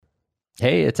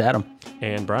Hey, it's Adam.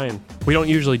 And Brian. We don't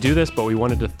usually do this, but we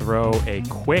wanted to throw a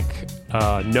quick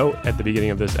note at the beginning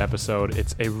of this episode.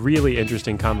 It's a really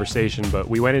interesting conversation, but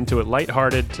we went into it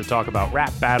lighthearted to talk about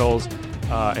rap battles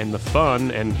and the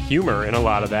fun and humor in a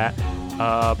lot of that.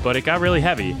 But it got really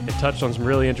heavy. It touched on some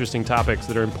really interesting topics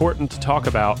that are important to talk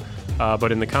about.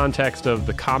 But in the context of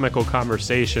the comical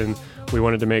conversation, we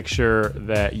wanted to make sure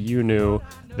that you knew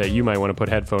that you might want to put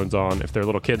headphones on if there are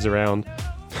little kids around.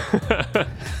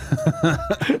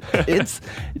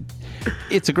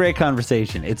 It's a great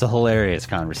conversation. It's a hilarious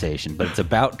conversation, but it's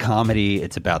about comedy.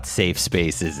 It's about safe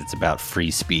spaces. It's about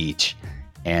free speech.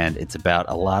 And it's about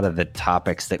a lot of the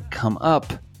topics that come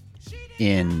up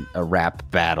in a rap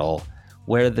battle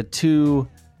where the two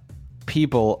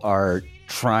people are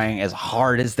trying as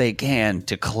hard as they can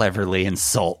to cleverly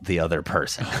insult the other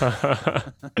person.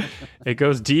 It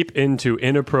goes deep into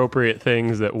inappropriate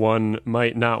things that one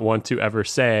might not want to ever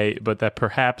say, but that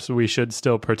perhaps we should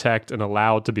still protect and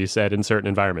allow to be said in certain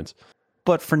environments.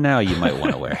 But for now, you might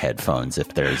want to wear headphones if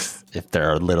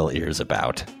there are little ears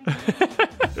about.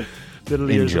 Little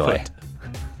ears Enjoy. afoot.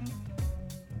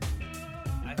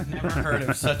 I've never heard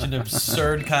of such an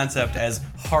absurd concept as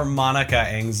harmonica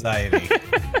anxiety.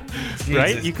 Right?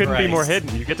 Jesus You couldn't be Christ. more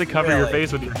hidden. You get to cover your Really?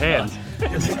 face with your hands.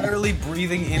 You're literally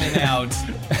breathing in and out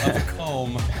of a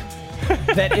comb.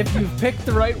 That if you pick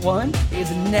the right one,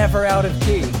 is never out of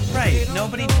key. Right.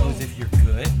 Nobody knows if you're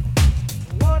good.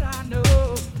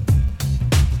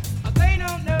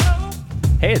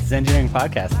 Hey, it's the Engineering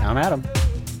Podcast. I'm Adam.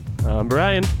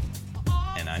 Brian.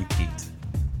 And I'm Pete.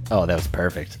 Oh, that was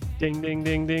perfect. Ding, ding,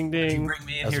 ding, ding, ding. Bring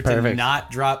me in That's here to perfect. not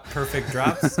drop perfect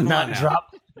drops. Come on now.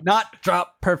 Not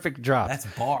drop perfect drop. That's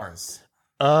bars.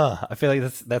 I feel like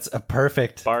that's a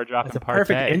perfect Bar drop that's and a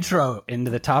perfect parquet. intro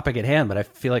into the topic at hand. But I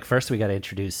feel like first we got to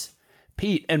introduce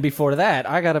Pete, and before that,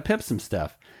 I got to pimp some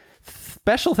stuff.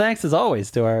 Special thanks as always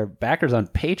to our backers on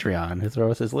Patreon who throw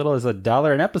us as little as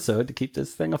 $1 an episode to keep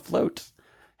this thing afloat.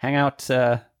 Hang out,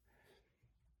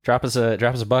 drop us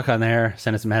a buck on there,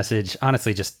 send us a message.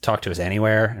 Honestly, just talk to us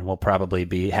anywhere, and we'll probably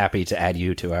be happy to add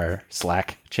you to our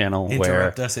Slack channel.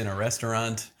 Interrupt us in a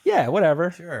restaurant. Yeah, whatever.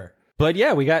 Sure. But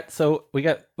yeah, we got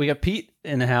Pete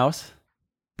in the house,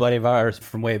 buddy of ours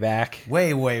from way back.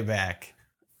 Way, way back.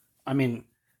 I mean,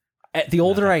 the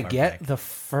older that I far get, back. the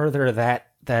further that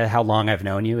how long I've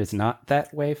known you is not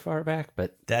that way far back,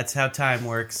 but That's how time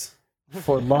works.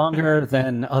 for longer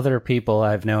than other people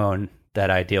I've known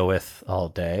that I deal with all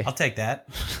day. I'll take that.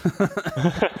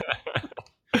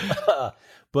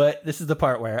 But this is the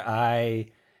part where I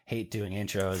hate doing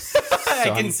intros. So I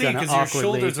can I'm see, gonna 'cause your awkwardly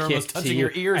shoulders are almost kick to touching you.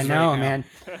 your ears I know, right now. man.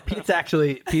 Pete's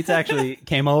actually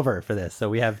came over for this, so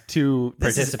we have two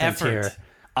This is participants effort. here.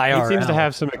 He IRL. seems to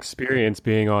have some experience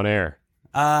being on air.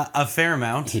 A fair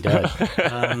amount. He does.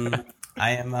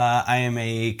 I am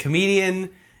a comedian.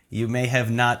 You may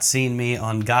have not seen me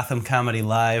on Gotham Comedy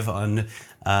Live on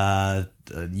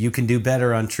You Can Do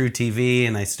Better on True TV,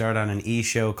 and I starred on an E!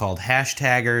 show called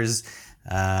Hashtaggers.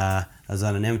 I was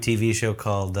on an MTV show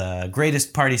called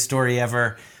Greatest Party Story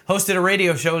Ever. Hosted a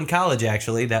radio show in college,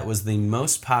 actually. That was the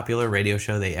most popular radio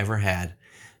show they ever had.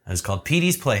 It was called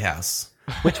Petey's Playhouse.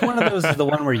 Which one of those is the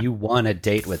one where you won a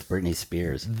date with Britney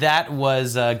Spears? That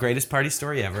was Greatest Party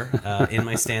Story Ever. In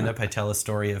my stand-up, I tell a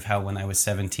story of how when I was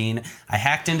 17, I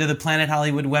hacked into the Planet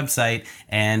Hollywood website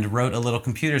and wrote a little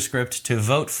computer script to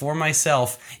vote for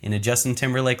myself in a Justin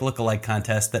Timberlake lookalike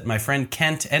contest that my friend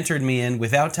Kent entered me in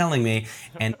without telling me,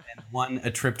 and won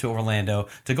a trip to Orlando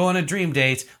to go on a dream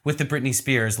date with the Britney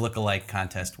Spears lookalike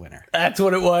contest winner. That's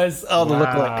what it was. Oh, the Wow.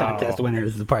 lookalike contest winner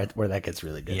is the part where that gets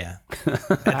really good. Yeah. At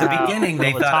the beginning,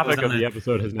 they The thought topic it was of on the a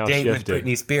episode has now date with shifted.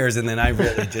 Britney Spears, and then I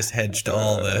really just hedged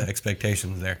all the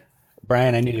expectations there.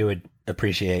 Brian, I knew you would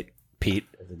appreciate Pete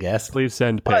as a guest. Please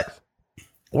send But- pics.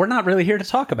 We're not really here to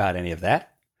talk about any of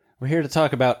that. We're here to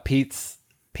talk about Pete's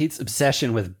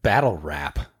obsession with battle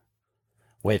rap,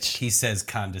 which He says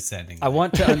condescending. I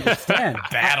want to understand.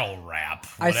 Battle rap.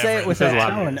 I say it with Says that a lot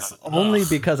of tone things. only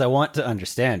because I want to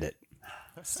understand it.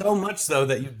 So much so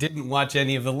that you didn't watch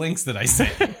any of the links that I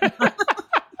sent.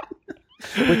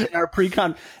 Which in our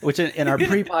pre-podcast That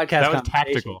was conversation,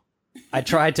 tactical. I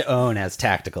tried to own as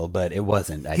tactical, but it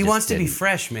wasn't. He wants to be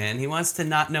fresh, man. He wants to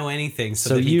not know anything so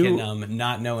So that he you- can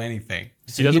not know anything.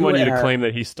 He doesn't want you to are- claim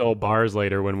that he stole bars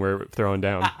later when we're throwing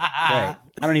down. Right.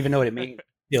 I don't even know what it means.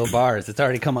 Steal bars. It's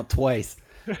already come up twice.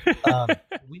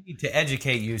 We need to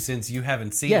educate you since you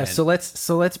haven't seen Yeah. it. So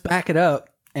let's back it up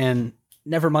and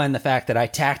never mind the fact that I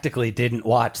tactically didn't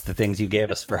watch the things you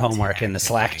gave us for homework in the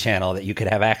Slack channel that you could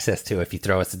have access to if you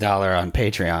throw us $1 on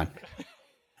Patreon.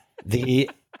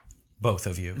 Both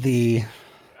of you.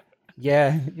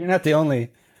 Yeah, you're not the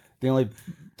only The only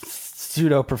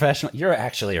pseudo professional. You're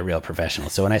actually a real professional.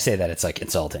 So when I say that, it's like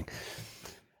insulting.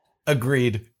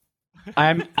 Agreed. But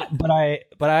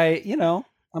I,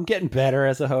 I'm getting better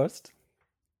as a host.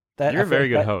 You're a very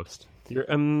good host. You're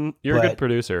a good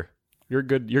producer. You're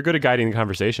good at guiding the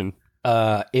conversation.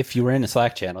 If you were in a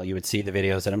Slack channel, you would see the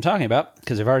videos that I'm talking about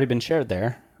because they've already been shared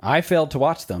there. I failed to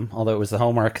watch them, although it was the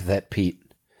homework that Pete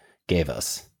gave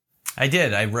us. I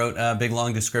did. I wrote big,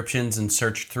 long descriptions and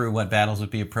searched through what battles would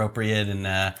be appropriate, and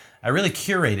I really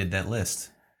curated that list.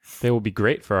 They will be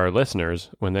great for our listeners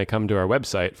when they come to our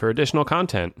website for additional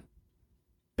content.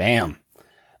 Bam.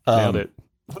 Nailed it.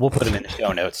 We'll put them in the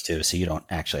show notes too, so you don't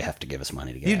actually have to give us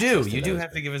money to get. You do. You do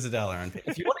have to give us $1 on Patreon.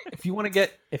 If you want to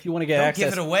get Don't access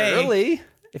give it away early,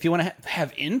 if you want to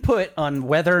have input on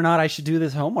whether or not I should do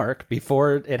this homework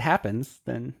before it happens,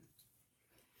 then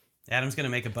Adam's going to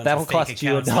make a bunch that'll of fake cost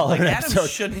you accounts. $1 an Adam episode.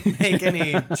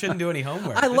 shouldn't do any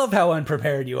homework. I love how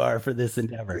unprepared you are for this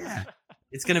endeavor. Yeah.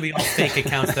 It's going to be all fake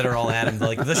accounts that are all Adam.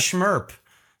 Like the Schmurp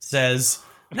says,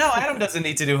 no, Adam doesn't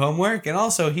need to do homework, and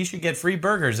also he should get free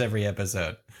burgers every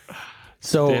episode.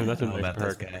 So, Damn, that's a I don't know nice about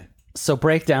this perk. guy. so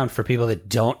breakdown for people that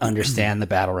don't understand the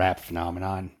battle rap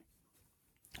phenomenon.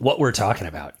 What we're talking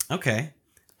about. Okay.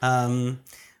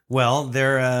 Well,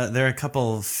 there are a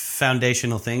couple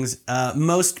foundational things.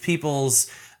 Most people's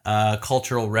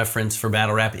cultural reference for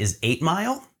battle rap is 8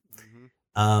 Mile.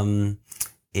 And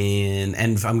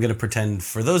I'm going to pretend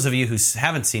for those of you who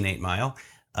haven't seen 8 Mile,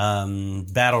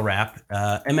 battle rap.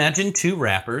 Imagine two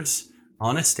rappers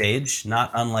on a stage,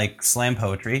 not unlike slam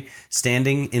poetry,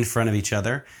 standing in front of each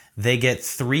other. They get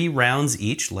 3 rounds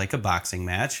each, like a boxing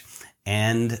match,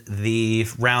 and the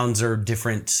rounds are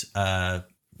different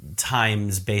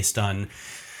times based on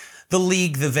the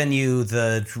league, the venue,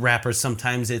 the rappers.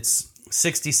 Sometimes it's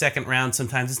 60-second rounds,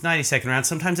 sometimes it's 90-second rounds,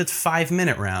 sometimes it's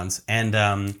 5-minute rounds,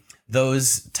 and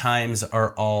those times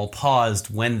are all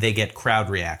paused when they get crowd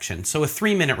reaction. So a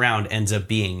 3-minute round ends up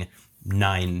being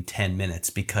 9-10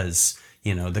 minutes because,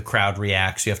 the crowd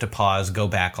reacts. You have to pause, go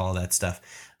back, all that stuff.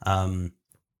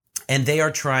 And they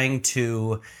are trying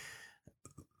to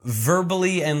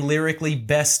verbally and lyrically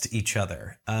best each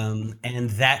other. And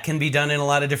that can be done in a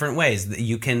lot of different ways.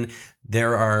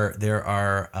 There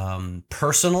are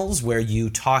personals where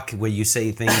you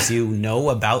say things you know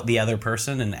about the other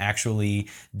person and actually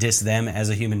diss them as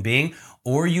a human being.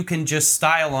 Or you can just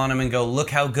style on them and go, look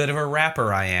how good of a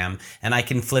rapper I am. And I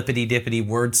can flippity-dippity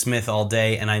wordsmith all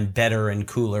day, and I'm better and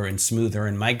cooler and smoother,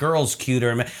 and my girl's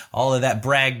cuter, and all of that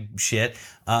brag shit.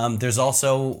 There's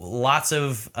also lots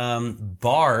of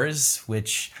bars,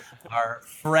 which are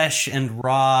fresh and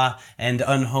raw and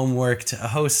unhomeworked. A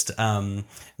host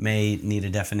may need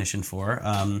a definition for.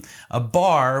 A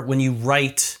bar, when you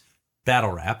write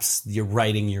battle raps, you're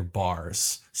writing your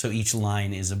bars. So each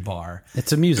line is a bar.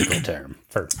 It's a musical term.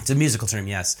 It's a musical term,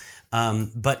 yes.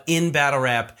 But in battle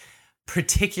rap,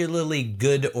 particularly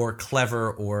good or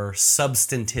clever or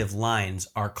substantive lines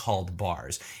are called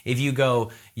bars. If you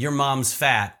go, your mom's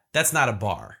fat, that's not a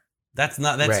bar. That's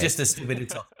Right. just a stupid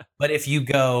insult. But if you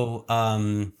go,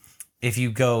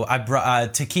 I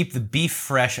brought to keep the beef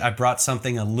fresh, I brought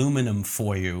something aluminum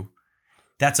for you.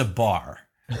 That's a bar.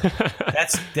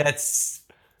 That's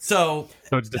so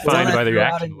it's defined by the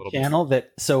reaction a little bit. Channel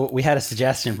so we had a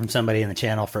suggestion from somebody in the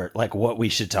channel for like what we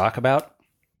should talk about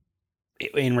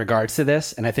in regards to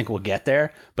this, and I think we'll get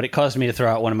there. But it caused me to throw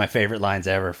out one of my favorite lines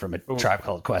ever from a Tribe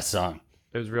Called Quest song.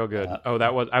 It was real good.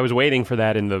 I was waiting for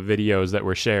that in the videos that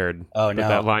were shared. Oh, no.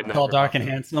 That line Tall, dark, and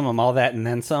handsome. I'm all that and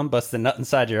then some. Bust the nut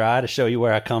inside your eye to show you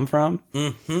where I come from.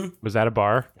 Was that a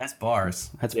bar? that's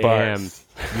bars. That's Damn. bars.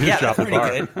 Yeah, Drop that's the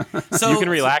pretty bar. good. So You can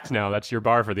relax now. That's your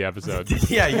bar for the episode.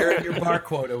 Yeah, your bar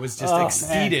quota was just Oh,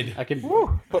 exceeded. man. I can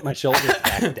put my shoulders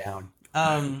back down.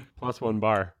 Plus 1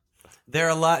 bar. There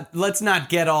are a lot. Let's not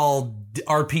get all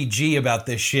RPG about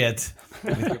this shit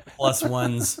with your plus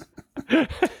ones.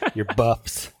 Your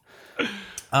buffs.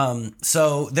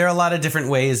 So there are a lot of different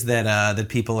ways that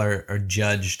people are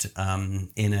judged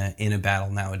in a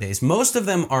battle nowadays. Most of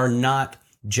them are not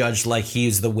judged like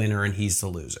he's the winner and he's the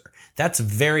loser. That's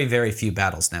very, very few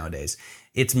battles nowadays.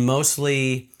 It's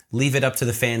mostly leave it up to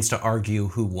the fans to argue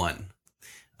who won.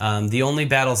 The only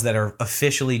battles that are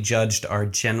officially judged are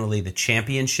generally the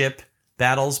championship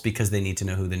battles because they need to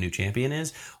know who the new champion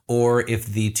is, or if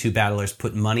the two battlers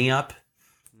put money up,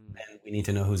 then we need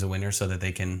to know who's a winner so that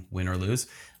they can win or lose.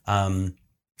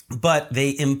 But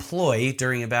they employ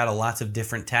during a battle lots of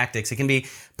different tactics. It can be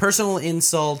personal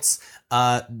insults,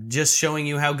 just showing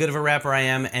you how good of a rapper I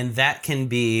am, and that can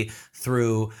be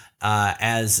through,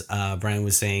 as Brian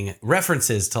was saying,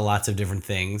 references to lots of different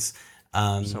things.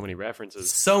 So many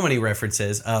references. So many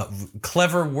references.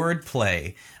 Clever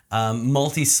wordplay,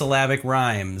 multisyllabic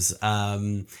rhymes,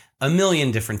 a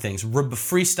million different things.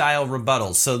 Freestyle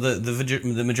rebuttals. So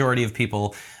the majority of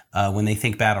people, when they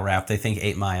think battle rap, they think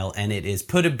 8 Mile, and it is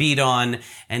put a beat on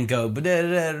and go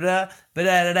ba-da-da-da-da,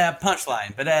 ba-da-da-da,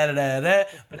 punchline, ba-da-da-da-da,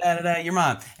 ba-da-da-da, your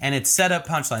mom. And it's set up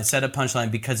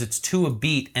punchline, because it's to a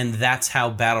beat, and that's how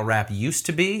battle rap used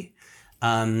to be.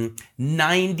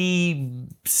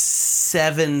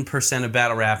 97% of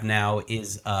battle rap now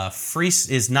is not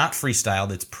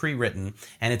freestyled, it's pre-written,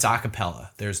 and it's a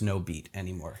cappella. There's no beat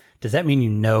anymore. Does that mean you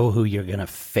know who you're going to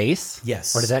face?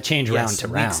 Yes. Or does that change round to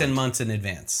round? Weeks and months in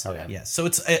advance. Okay. Yes. So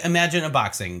it's, imagine a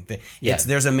boxing. Yeah.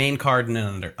 There's a main card and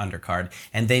an undercard,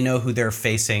 and they know who they're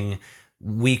facing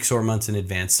weeks or months in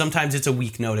advance. Sometimes it's a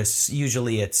week notice.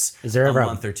 Usually it's a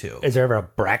month or two. Is there ever a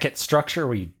bracket structure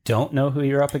where you don't know who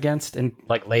you're up against and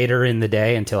like later in the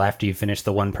day until after you finish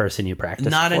the one person you practice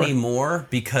Not for? anymore,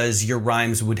 because your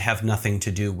rhymes would have nothing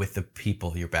to do with the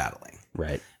people you're battling.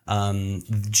 Right.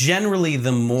 Generally,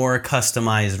 the more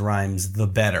customized rhymes, the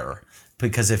better.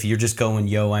 Because if you're just going,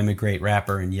 yo, I'm a great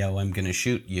rapper, and yo, I'm going to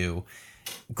shoot you,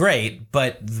 great.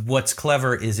 But what's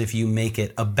clever is if you make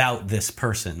it about this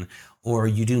person, or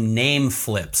you do name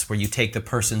flips where you take the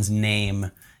person's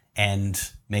name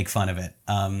and make fun of it.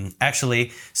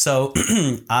 Actually, so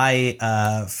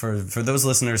for those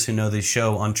listeners who know the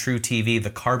show on True TV,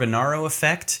 The Carbonaro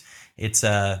Effect, it's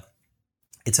a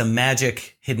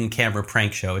magic hidden camera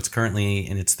prank show. It's currently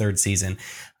in its 3rd season.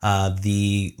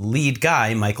 The lead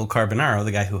guy, Michael Carbonaro,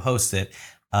 the guy who hosts it,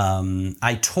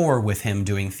 I tour with him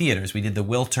doing theaters. We did the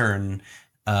Wiltern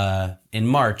in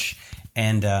March,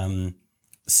 and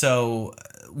there's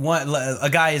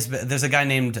a guy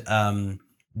named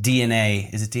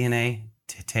DNA. Is it DNA?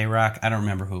 Tay-Rock? I don't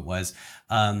remember who it was.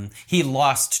 He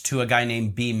lost to a guy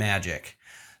named B Magic.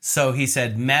 So he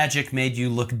said, magic made you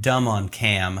look dumb on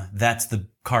cam. That's the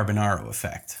Carbonaro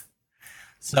effect.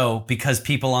 So because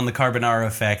people on the Carbonaro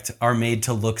effect are made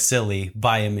to look silly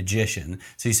by a magician.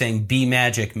 So he's saying B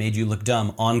Magic made you look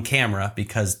dumb on camera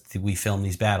because we film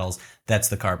these battles. That's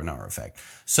the Carbonaro effect.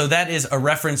 So that is a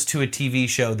reference to a TV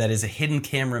show that is a hidden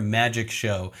camera magic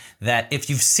show that if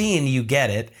you've seen, you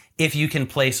get it. If you can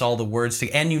place all the words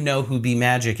together, and you know who B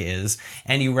Magic is,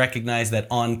 and you recognize that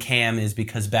on cam is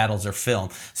because battles are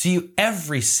filmed. So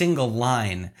every single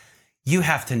line, you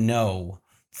have to know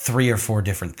 3 or 4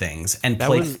 different things and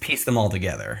piece them all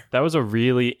together. That was a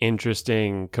really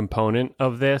interesting component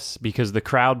of this because the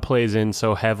crowd plays in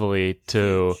so heavily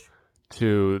to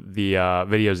the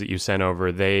videos that you sent over.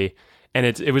 It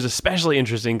was especially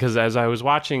interesting because as I was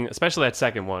watching, especially that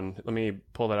second one, let me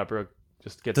pull that up real.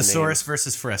 Just get the Thesaurus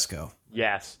versus Fresco.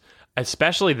 Yes.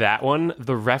 Especially that one,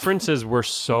 the references were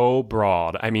so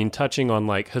broad. I mean, touching on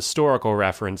like historical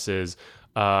references,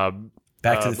 Back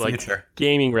to the Future,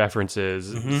 gaming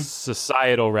references,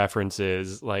 societal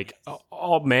references, like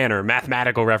all manner,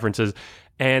 mathematical references.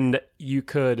 And you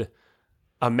could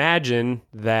imagine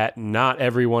that not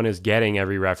everyone is getting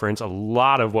every reference. A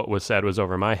lot of what was said was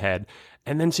over my head.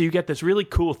 And then so you get this really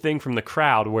cool thing from the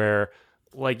crowd where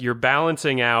like you're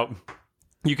balancing out.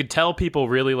 You could tell people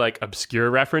really like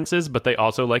obscure references, but they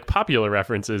also like popular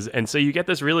references. And so you get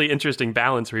this really interesting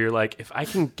balance where you're like, if I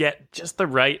can get just the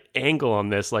right angle on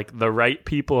this, like the right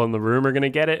people in the room are going to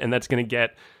get it, and that's going to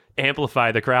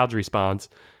amplify the crowd's response.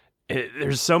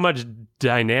 There's so much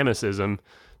dynamicism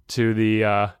to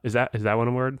the, is that one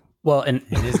a word? Well, and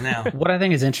it is now. What I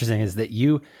think is interesting is that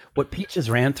what Pete just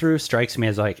ran through strikes me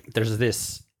as like, there's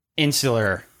this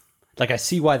insular, like I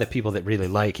see why the people that really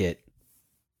like it,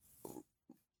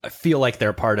 I feel like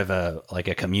they're part of a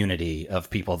community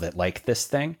of people that like this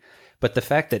thing. But the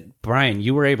fact that, Brian,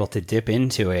 you were able to dip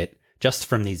into it just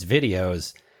from these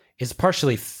videos is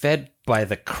partially fed by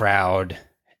the crowd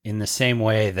in the same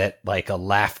way that like a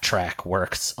laugh track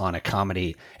works on a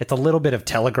comedy. It's a little bit of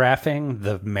telegraphing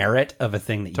the merit of a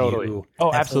thing that you...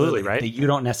 Oh, absolutely, right? That you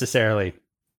don't necessarily...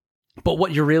 But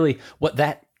what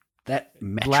that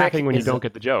metric laughing when you don't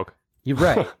get the joke. You're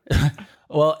right.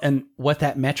 Well, and what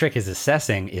that metric is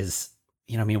assessing is,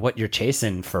 what you're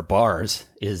chasing for bars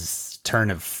is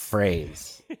turn of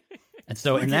phrase. And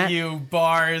so Look at you,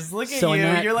 bars. Look at you.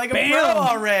 You're like bam, a pro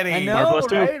already. I know,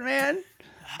 right, man?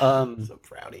 I'm so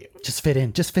proud of you. Just fit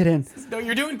in. No,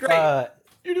 you're doing great.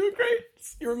 You're doing great.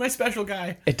 You're my special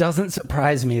guy. It doesn't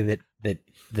surprise me that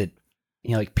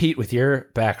like Pete, with your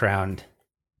background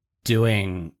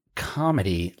doing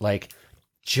comedy, like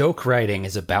joke writing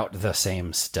is about the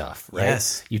same stuff, right?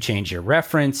 Yes. You change your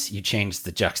reference, you change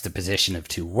the juxtaposition of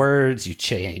 2 words, you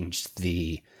change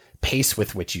the pace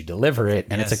with which you deliver it,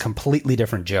 and it's a completely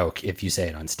different joke if you say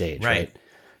it on stage, right?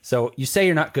 So you say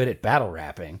you're not good at battle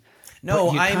rapping. No,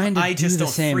 but you kinda I do just the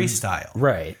don't same- freestyle.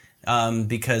 Right.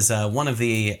 Because one of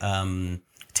the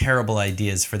terrible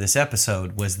ideas for this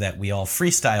episode was that we all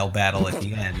freestyle battle at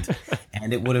the end,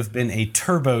 and it would have been a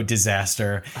turbo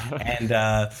disaster, and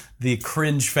the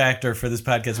cringe factor for this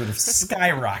podcast would have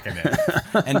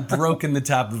skyrocketed and broken the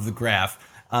top of the graph.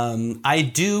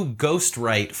 I do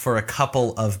ghostwrite for a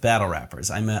couple of battle rappers.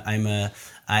 I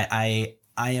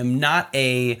am not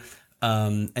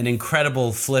an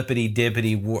incredible flippity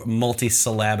dippity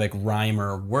multisyllabic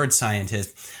rhymer word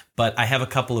scientist, but I have a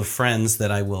couple of friends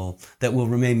that will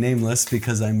remain nameless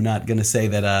because I'm not going to say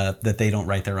that they don't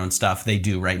write their own stuff. They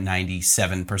do write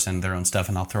 97% of their own stuff,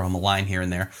 and I'll throw them a line here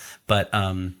and there. But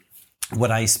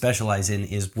what I specialize in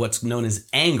is what's known as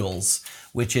angles,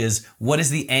 which is what is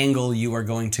the angle you are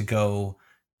going to go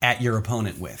at your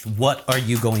opponent with? What are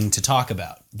you going to talk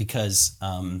about? Because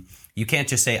you can't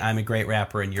just say, I'm a great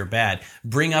rapper and you're bad.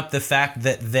 Bring up the fact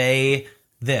that they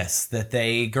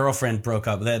girlfriend broke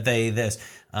up, that they this.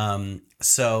 Stand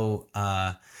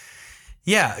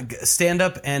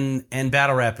up and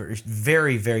battle rap are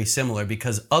very, very similar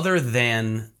because other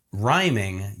than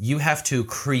rhyming, you have to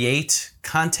create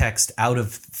context out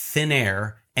of thin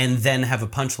air and then have a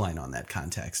punchline on that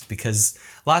context, because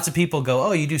lots of people go,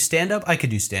 oh, you do stand-up? I could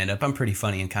do stand-up. I'm pretty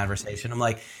funny in conversation. I'm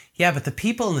like, yeah, but the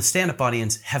people in the stand-up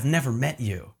audience have never met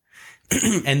you.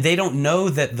 And they don't know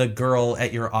that the girl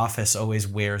at your office always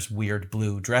wears weird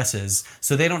blue dresses,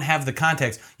 so they don't have the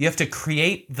context. You have to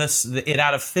create it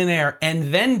out of thin air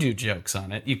and then do jokes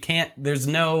on it. You can't, being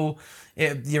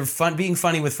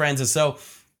funny with friends is so...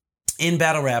 In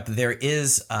battle rap, there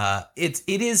is it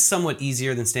is somewhat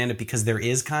easier than stand-up because there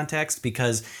is context,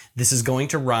 because this is going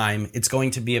to rhyme. It's going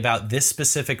to be about this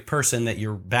specific person that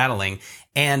you're battling,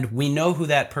 and we know who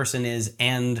that person is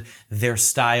and their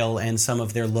style and some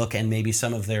of their look and maybe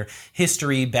some of their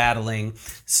history battling.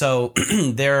 So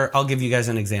I'll give you guys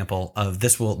an example of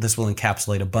this. Will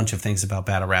encapsulate a bunch of things about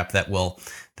battle rap that will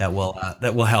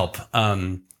help.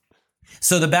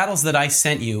 So the battles that I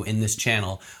sent you in this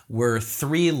channel were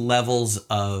 3 levels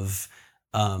of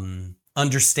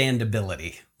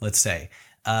understandability, let's say.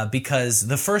 Because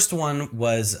the first one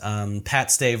was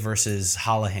Pat Stay versus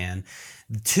Holohan.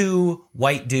 2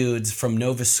 white dudes from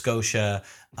Nova Scotia.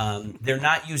 They're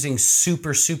not using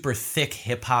super, super thick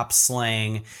hip-hop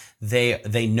slang.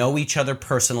 They know each other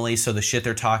personally, so the shit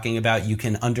they're talking about you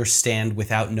can understand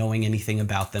without knowing anything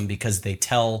about them, because they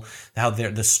tell how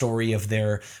the story of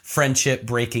their friendship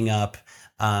breaking up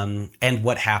and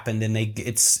what happened, and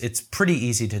it's pretty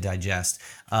easy to digest.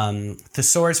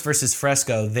 Thesaurus versus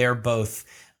Fresco, they're both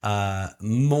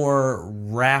more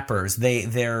rappers.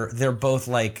 They're both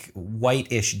like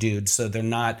white-ish dudes, so they're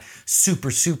not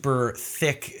super, super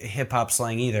thick hip-hop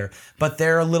slang either, but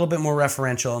they're a little bit more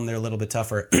referential and they're a little bit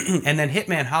tougher. And then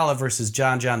Hitman Holla versus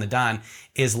John the Don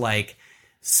is like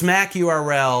smack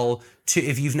URL to,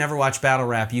 if you've never watched battle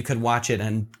rap, you could watch it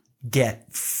and get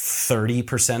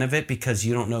 30% of it because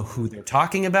you don't know who they're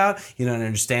talking about. You don't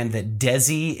understand that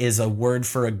Desi is a word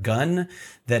for a gun,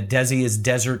 that Desi is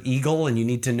Desert Eagle, and you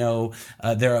need to know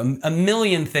there are a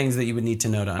million things that you would need to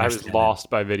know to understand. I was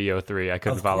lost by video 3. I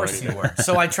couldn't follow anything. Of course you were.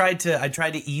 So I tried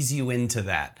to ease you into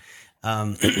that.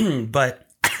 But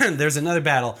there's another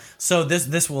battle. So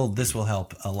this will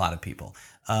help a lot of people.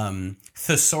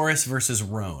 Thesaurus versus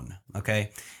Roan. Okay.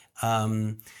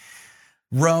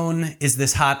 Roan is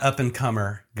this hot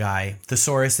up-and-comer guy.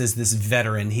 Thesaurus is this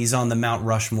veteran. He's on the Mount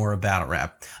Rushmore of battle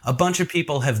rap. A bunch of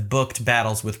people have booked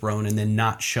battles with Roan and then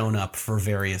not shown up for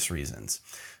various reasons.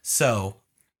 So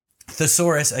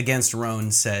Thesaurus against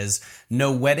Roan says,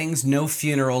 no weddings, no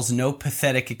funerals, no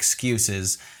pathetic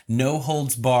excuses, no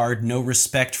holds barred, no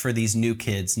respect for these new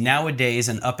kids. Nowadays,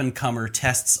 an up-and-comer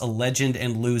tests a legend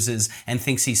and loses and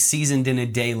thinks he's seasoned in a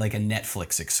day like a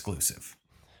Netflix exclusive.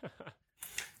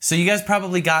 So you guys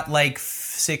probably got like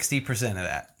 60% of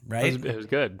that, right? It was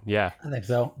good, yeah. I think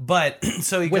so. But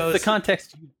so he with goes... the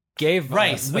context you gave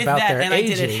right, us with about that, their and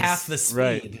ages. I did it half the speed.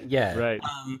 Right. Yeah. Right.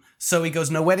 So he goes,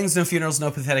 no weddings, no funerals,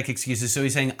 no pathetic excuses. So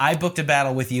he's saying, I booked a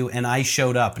battle with you and I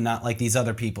showed up, not like these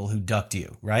other people who ducked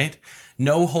you, right?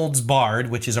 No holds barred,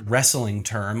 which is a wrestling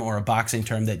term or a boxing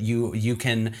term that you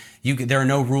can there are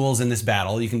no rules in this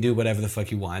battle. You can do whatever the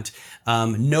fuck you want.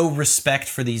 No respect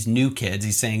for these new kids.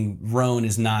 He's saying Roan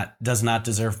does not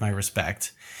deserve my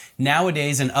respect.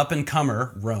 Nowadays, an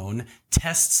up-and-comer, Roan,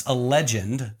 tests a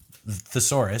legend,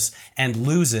 Thesaurus, and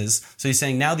loses. So he's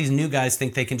saying now these new guys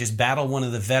think they can just battle one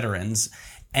of the veterans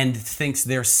and thinks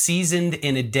they're seasoned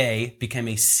in a day, become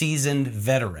a seasoned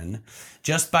veteran.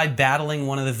 Just by battling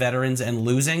one of the veterans and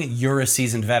losing, you're a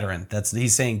seasoned veteran.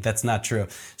 He's saying that's not true.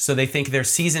 So they think they're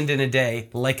seasoned in a day,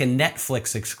 like a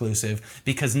Netflix exclusive,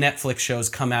 because Netflix shows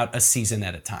come out a season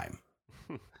at a time.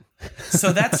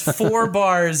 So that's 4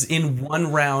 bars in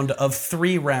 1 round of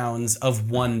 3 rounds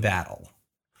of 1 battle.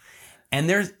 And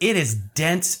it is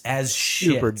dense as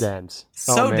shit. Super dense.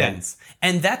 So dense.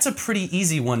 And that's a pretty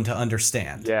easy one to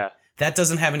understand. Yeah. That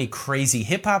doesn't have any crazy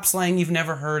hip-hop slang you've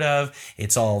never heard of.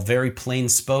 It's all very plain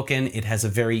spoken. It has a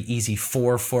very easy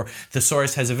 4/4.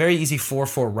 Thesaurus has a very easy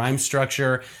 4/4 rhyme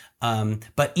structure.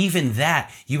 But even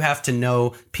that, you have to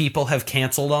know people have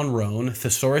canceled on Roan.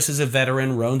 Thesaurus is a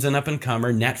veteran. Roan's an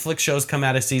up-and-comer. Netflix shows come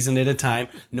out a season at a time.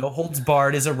 No holds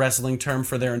barred is a wrestling term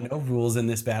for there are no rules in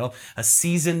this battle. A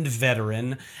seasoned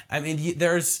veteran. I mean,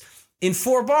 there's in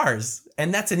 4 bars,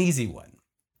 and that's an easy one.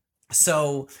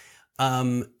 So...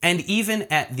 and even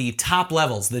at the top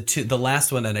levels, the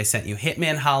last one that I sent you,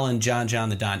 Hitman Holla and John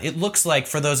the Don, it looks like,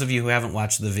 for those of you who haven't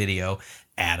watched the video,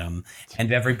 Adam,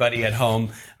 and everybody at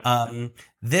home,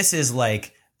 this is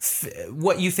like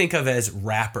what you think of as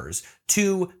rappers.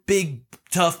 2 big,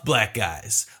 tough black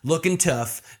guys, looking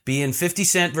tough, being 50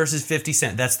 Cent versus 50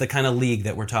 Cent. That's the kind of league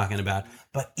that we're talking about.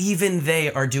 But even they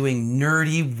are doing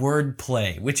nerdy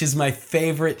wordplay, which is my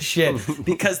favorite shit,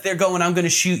 because they're going, I'm going to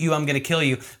shoot you, I'm going to kill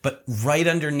you. But right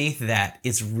underneath that,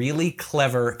 it's really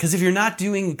clever. Because if you're not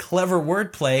doing clever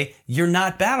wordplay, you're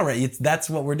not battle ready. That's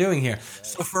what we're doing here.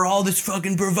 So for all this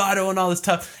fucking bravado and all this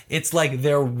stuff, it's like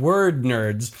they're word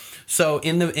nerds. So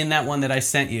in that one that I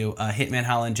sent you, Hitman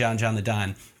Holla and John the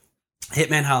Don,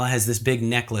 Hitman Holla has this big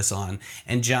necklace on,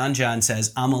 and John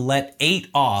says, I'm going to let 8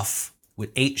 off.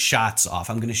 With 8 shots off.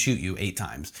 I'm going to shoot you 8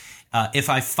 times. If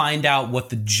I find out what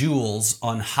the jewels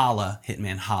on Holla,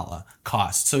 Hitman Holla,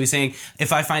 cost. So he's saying,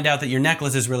 if I find out that your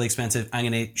necklace is really expensive, I'm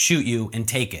going to shoot you and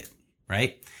take it,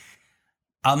 right?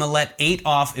 I'm going to let 8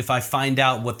 off if I find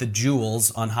out what the jewels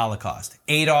on Holocaust.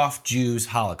 8 off, Jews,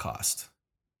 Holocaust.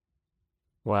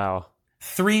 Wow.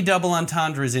 3 double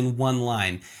entendres in 1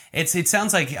 line. It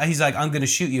sounds like he's like, I'm going to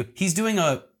shoot you. He's doing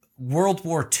a World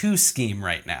War II scheme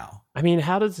right now. I mean,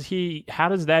 how does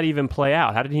that even play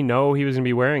out? How did he know he was going to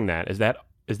be wearing that? Is that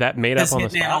made up on the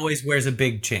spot? Hitman always wears a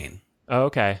big chain. Oh,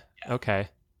 okay. Okay.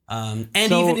 And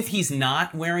even if he's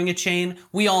not wearing a chain,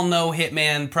 we all know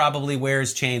Hitman probably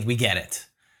wears chains. We get it.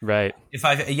 Right.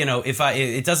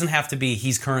 It doesn't have to be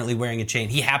he's currently wearing a chain.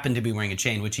 He happened to be wearing a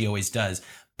chain, which he always does.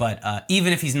 But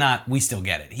even if he's not, we still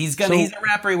get it. He's a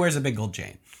rapper. He wears a big gold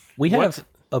chain. We have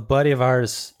a buddy of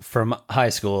ours from high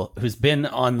school who's been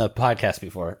on the podcast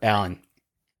before, Alan,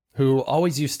 who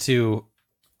always used to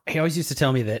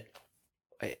tell me that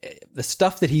the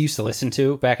stuff that he used to listen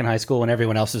to back in high school when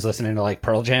everyone else was listening to like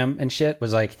Pearl Jam and shit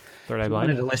was like, Third Eye he Blind?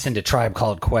 wanted to listen to Tribe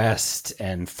Called Quest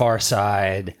and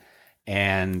Farside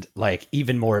and like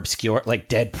even more obscure, like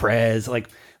Dead Prez, like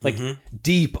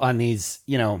deep on these,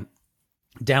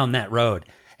 down that road.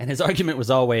 And his argument was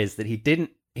always that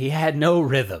he had no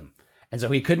rhythm. And so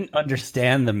he couldn't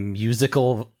understand the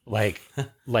musical like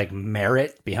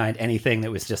merit behind anything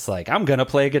that was just like, I'm gonna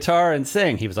play guitar and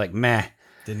sing. He was like, meh.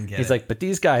 Didn't get it. He's like, but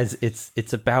these guys,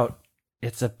 it's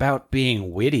about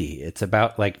being witty. It's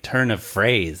about like turn of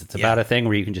phrase. It's about a thing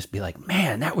where you can just be like,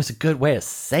 man, that was a good way of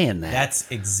saying that. That's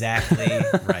exactly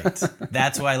right.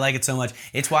 That's why I like it so much.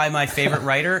 It's why my favorite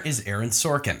writer is Aaron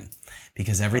Sorkin.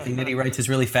 Because everything that he writes is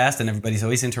really fast and everybody's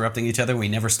always interrupting each other. We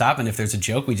never stop. And if there's a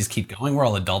joke, we just keep going. We're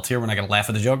all adults here. We're not going to laugh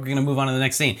at the joke. We're going to move on to the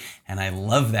next scene. And I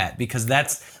love that because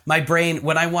that's my brain.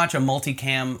 When I watch a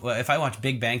multicam, if I watch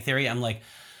Big Bang Theory, I'm like,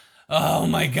 oh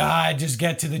my God, just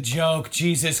get to the joke.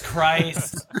 Jesus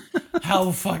Christ.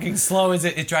 How fucking slow is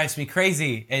it? It drives me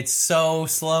crazy. It's so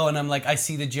slow. And I'm like, I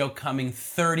see the joke coming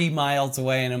 30 miles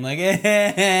away and I'm like,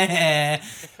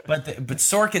 But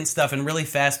Sorkin stuff and really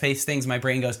fast-paced things, my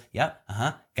brain goes, yep,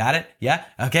 got it, yeah,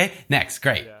 okay, next,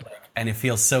 great. Yeah. And it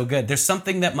feels so good. There's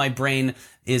something that my brain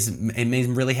it makes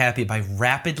me really happy by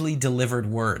rapidly delivered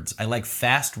words. I like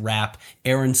fast rap,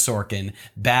 Aaron Sorkin,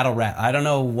 battle rap. I don't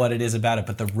know what it is about it,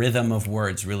 but the rhythm of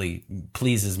words really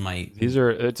pleases my...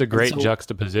 It's a great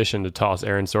juxtaposition to toss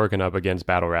Aaron Sorkin up against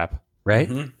battle rap. Right?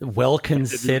 Mm-hmm.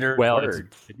 Well-considered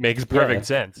word. It makes perfect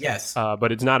sense. Yes.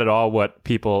 But it's not at all what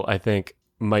people, I think,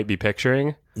 might be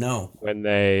picturing when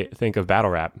they think of battle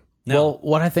rap. No. Well,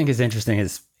 what I think is interesting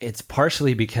is it's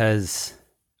partially because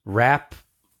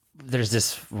there's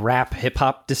this rap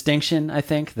hip-hop distinction, I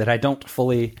think, that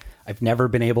I've never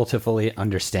been able to fully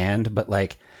understand, but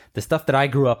like the stuff that I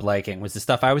grew up liking was the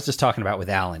stuff I was just talking about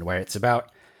with Alan, where it's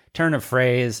about turn of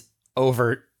phrase,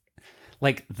 overt,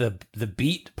 like the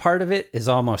beat part of it is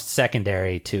almost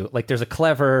secondary to, like, there's a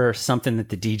clever something that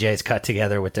the DJs cut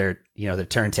together with their, their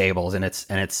turntables, and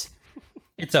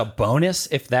it's a bonus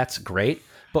if that's great.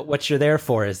 But what you're there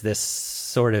for is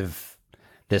this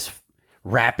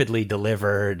rapidly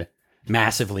delivered,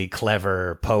 massively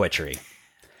clever poetry.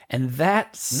 And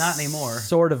that's not anymore.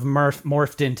 Sort of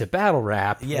morphed into battle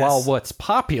rap. Yes. While what's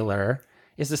popular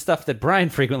is the stuff that Brian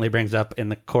frequently brings up in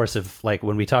the course of, like,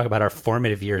 when we talk about our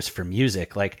formative years for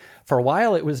music. Like, for a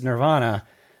while it was Nirvana,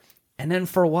 and then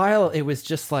for a while it was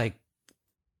just like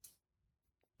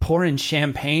pouring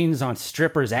champagnes on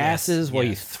strippers' asses while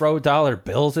you throw dollar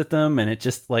bills at them, and it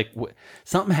just like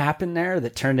something happened there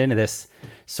that turned into this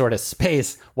sort of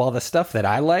space. While the stuff that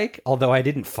I like, although I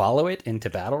didn't follow it into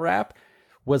battle rap,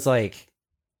 was like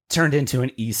turned into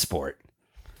an e-sport.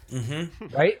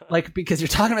 Mm-hmm. Right? Like, because you're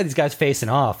talking about these guys facing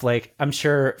off. Like, I'm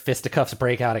sure fisticuffs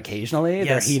break out occasionally. Yes.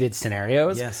 They're heated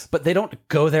scenarios. Yes. But they don't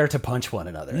go there to punch one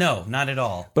another. No, not at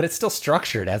all. But it's still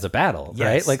structured as a battle, yes.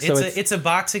 right? Like, it's a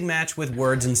boxing match with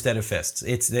words instead of fists.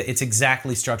 It's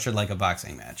exactly structured like a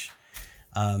boxing match.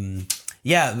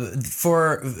 There's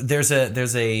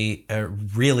a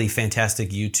really fantastic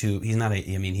YouTube.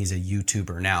 He's a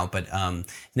YouTuber now, but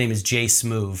his name is Jay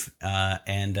Smoove,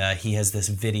 and he has this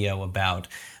video about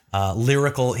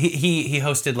lyrical. He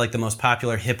hosted like the most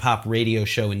popular hip hop radio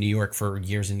show in New York for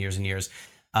years and years and years,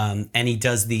 and he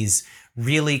does these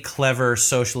really clever,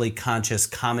 socially conscious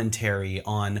commentary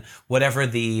on whatever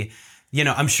the.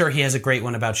 I'm sure he has a great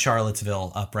one about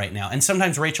Charlottesville up right now. And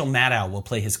sometimes Rachel Maddow will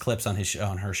play his clips on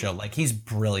her show. Like, he's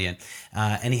brilliant.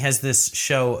 And he has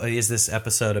this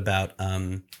episode about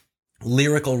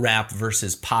lyrical rap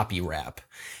versus poppy rap,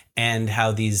 and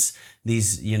how these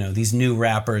new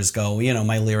rappers go,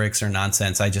 my lyrics are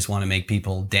nonsense. I just want to make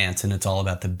people dance, and it's all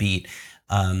about the beat.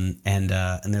 And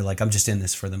they're like, I'm just in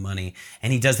this for the money.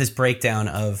 And he does this breakdown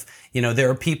of, there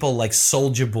are people like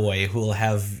Soulja Boy who will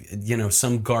have,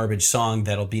 some garbage song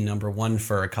that'll be number one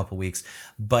for a couple weeks.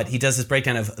 But he does this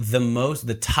breakdown of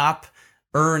the top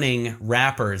earning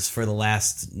rappers for the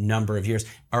last number of years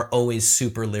are always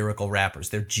super lyrical rappers.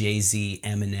 They're Jay-Z,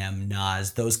 Eminem,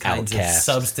 Nas, those kinds of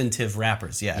substantive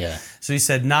rappers. Yeah. So he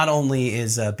said, not only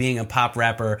is being a pop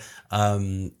rapper,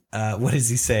 what does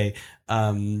he say?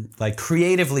 Like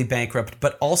creatively bankrupt,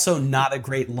 but also not a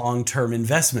great long-term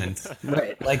investment.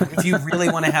 Right. Like, if you really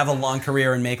want to have a long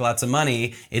career and make lots of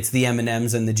money, it's the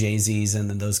Eminems and the Jay-Z's and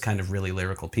those kind of really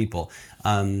lyrical people.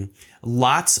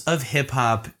 Lots of hip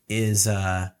hop is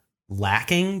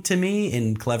lacking to me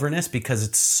in cleverness because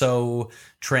it's so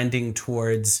trending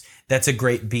towards that's a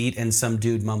great beat and some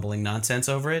dude mumbling nonsense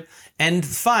over it. And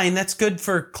fine, that's good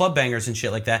for club bangers and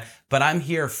shit like that. But I'm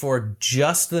here for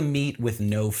just the meat with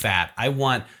no fat. I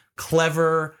want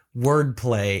clever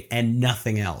wordplay and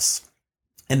nothing else.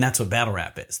 And that's what battle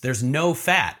rap is. There's no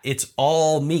fat. It's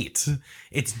all meat.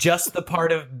 It's just the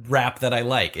part of rap that I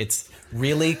like. It's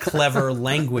really clever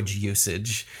language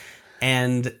usage.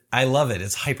 And I love it.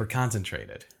 It's hyper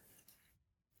concentrated.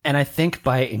 And I think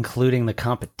by including the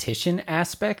competition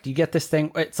aspect, you get this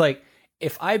thing. It's like,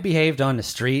 if I behaved on the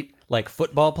street like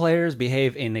football players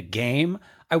behave in a game,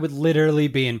 I would literally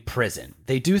be in prison.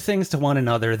 They do things to one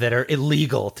another that are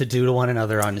illegal to do to one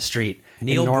another on the street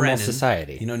in normal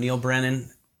society. You know Neil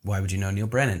Brennan? Why would you know Neil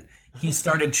Brennan? He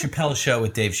started Chappelle's Show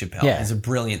with Dave Chappelle. Yeah. He's a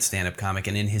brilliant stand-up comic,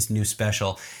 and in his new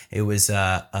special, it was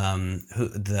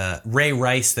the Ray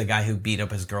Rice, the guy who beat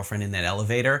up his girlfriend in that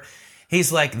elevator.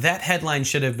 He's like, that headline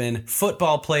should have been,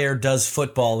 football player does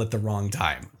football at the wrong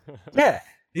time. Yeah.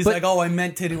 He's like, I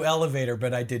meant to do elevator,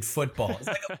 but I did football. It's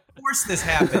like, of course this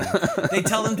happened. They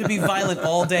tell them to be violent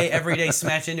all day, every day,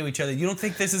 smash into each other. You don't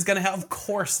think this is going to happen? Of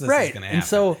course this is going to happen. And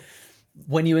so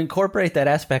when you incorporate that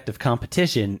aspect of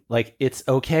competition, like, it's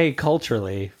okay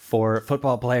culturally for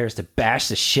football players to bash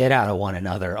the shit out of one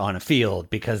another on a field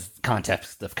because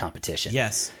context of competition.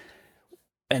 Yes.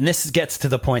 And this gets to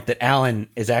the point that Alan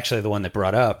is actually the one that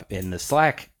brought up in the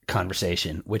Slack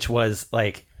conversation, which was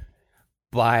like,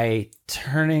 by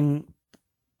turning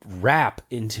rap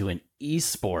into an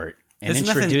e-sport and There's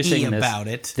introducing nothing about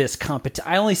it. This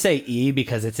I only say E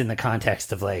because it's in the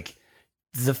context of, like,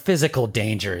 the physical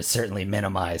danger is certainly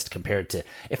minimized compared to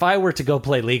if I were to go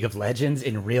play League of Legends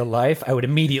in real life, I would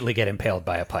immediately get impaled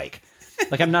by a pike.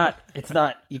 Like,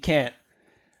 you can't.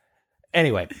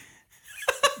 Anyway,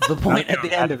 the point at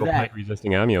the end of that. Pike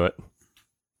resisting amulet.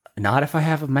 Not if I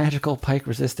have a magical pike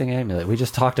resisting amulet. We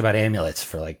just talked about amulets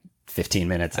for like 15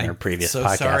 minutes in our previous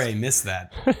podcast. Sorry I missed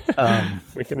that.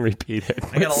 We can repeat it.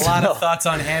 I got a lot of thoughts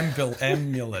on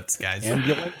amulets, guys.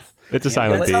 Ambulance? It's a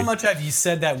silent That's B. how much I've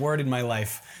said that word in my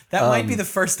life. That might be the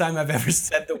first time I've ever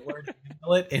said the word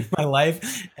it in my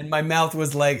life, and my mouth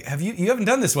was like, you haven't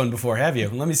done this one before, have you?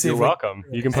 Let me see. You're if welcome.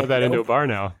 You can put that into a bar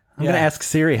now. I'm going to ask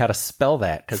Siri how to spell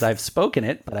that because I've spoken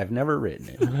it, but I've never written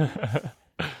it.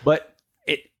 But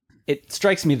it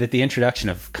strikes me that the introduction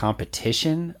of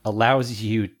competition allows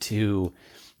you to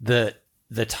the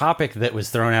topic that was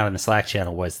thrown out in the Slack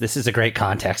channel was, this is a great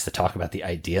context to talk about the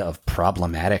idea of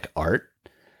problematic art,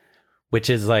 which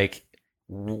is like,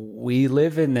 we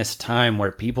live in this time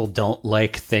where people don't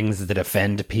like things that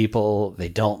offend people. They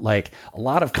don't like a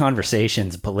lot of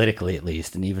conversations, politically at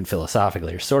least, and even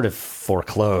philosophically, are sort of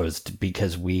foreclosed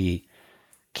because we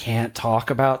can't talk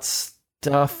about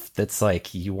stuff that's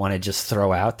like you want to just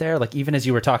throw out there. Like, even as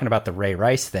you were talking about the Ray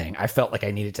Rice thing, I felt like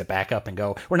I needed to back up and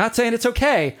go, we're not saying it's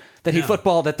okay that he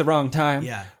footballed at the wrong time.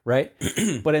 Yeah. Right.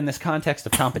 But in this context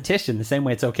of competition, the same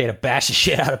way it's okay to bash the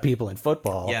shit out of people in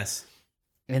football. Yes.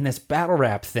 In this battle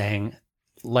rap thing,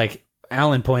 like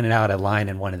Alan pointed out a line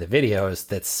in one of the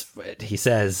videos he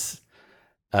says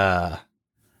about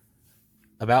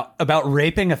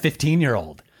raping a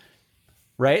 15-year-old,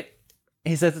 right?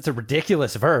 He says it's a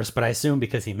ridiculous verse, but I assume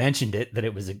because he mentioned it that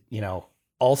it was,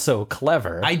 also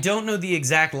clever. I don't know the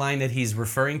exact line that he's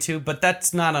referring to, but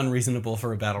that's not unreasonable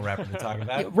for a battle rapper to talk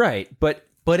about. Right,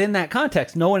 but in that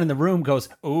context, no one in the room goes,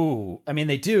 ooh. I mean,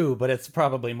 they do, but it's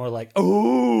probably more like,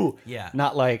 ooh. Yeah.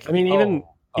 Not like, I mean, even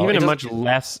a it much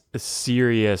less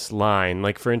serious line.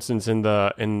 Like, for instance, in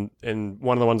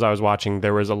one of the ones I was watching,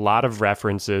 there was a lot of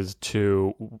references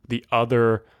to the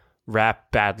other rap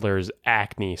battlers'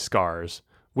 acne scars,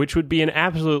 which would be an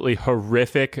absolutely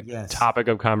horrific topic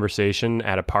of conversation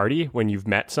at a party when you've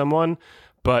met someone.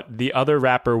 But the other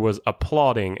rapper was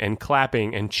applauding and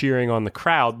clapping and cheering on the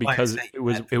crowd because it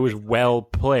was well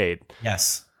played.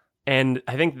 Yes. And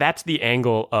I think that's the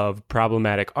angle of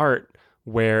problematic art,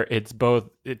 where it's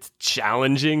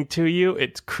challenging to you,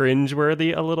 it's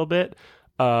cringeworthy a little bit,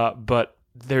 but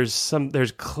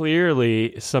there's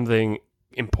clearly something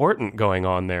important going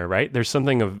on there, right? There's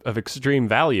something of extreme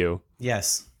value.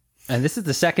 Yes. And this is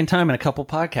the second time in a couple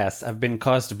podcasts I've been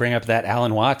caused to bring up that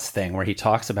Alan Watts thing where he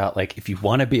talks about, like, if you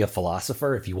want to be a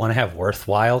philosopher, if you want to have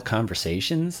worthwhile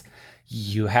conversations,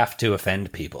 you have to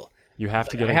offend people. You have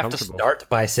to get uncomfortable. uncomfortable. You have to start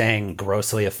by saying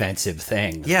grossly offensive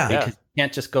things. Yeah. Because you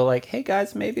can't just go like, hey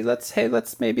guys,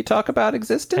 let's maybe talk about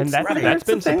existence. And that's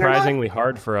been surprisingly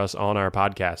hard for us on our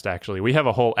podcast, actually. We have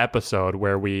a whole episode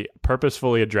where we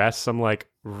purposefully address some like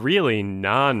really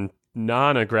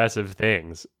non-aggressive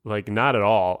things, like not at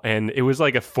all, and it was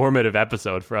like a formative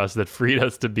episode for us that freed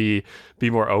us to be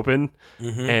more open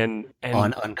and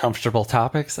on uncomfortable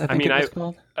topics. I think it was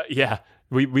called. Yeah,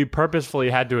 we purposefully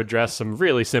had to address some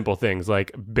really simple things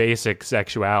like basic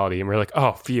sexuality, and we're like,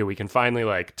 oh, phew, we can finally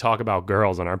like talk about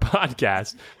girls on our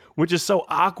podcast, which is so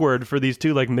awkward for these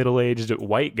two like middle-aged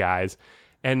white guys.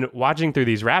 And watching through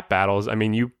these rap battles, I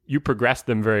mean, you progressed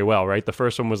them very well, right? The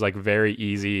first one was like very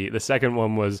easy. The second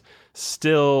one was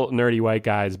still nerdy white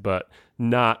guys, but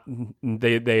not,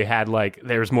 they had like,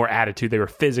 there was more attitude. They were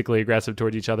physically aggressive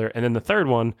towards each other. And then the third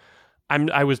one,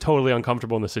 I was totally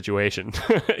uncomfortable in the situation,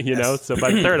 know? So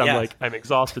by the third, I'm like, I'm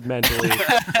exhausted mentally.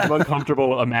 I'm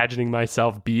uncomfortable imagining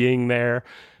myself being there.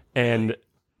 And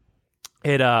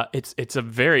it's a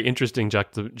very interesting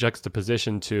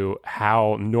juxtaposition to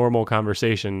how normal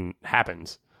conversation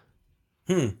happens.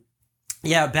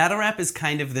 Yeah, battle rap is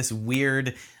kind of this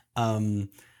weird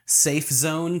safe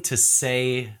zone to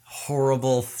say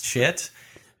horrible shit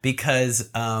because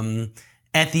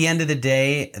at the end of the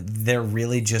day, they're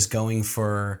really just going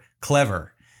for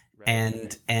clever.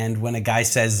 Right. And when a guy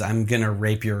says, I'm going to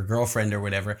rape your girlfriend or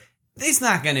whatever, he's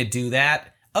not going to do that.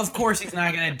 Of course he's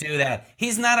not going to do that.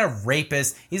 He's not a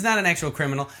rapist. He's not an actual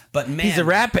criminal. But man, he's a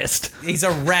rapist. He's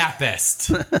a rapist.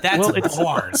 That's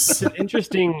bars. It's an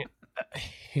interesting.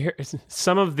 Here,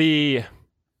 some of the.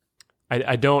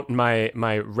 I don't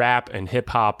my rap and hip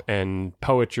hop and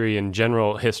poetry and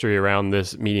general history around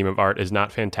this medium of art is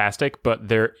not fantastic, but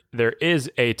there was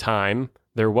a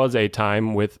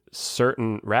time with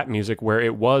certain rap music where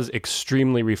it was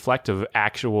extremely reflective of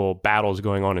actual battles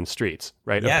going on in streets,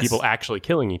 right? Yes. Of people actually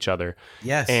killing each other.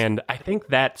 Yes. And I think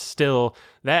that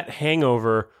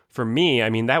hangover for me, I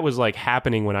mean, that was like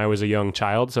happening when I was a young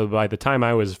child. So by the time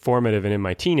I was formative and in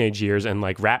my teenage years and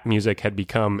like rap music had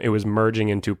it was merging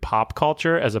into pop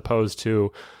culture as opposed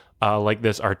to like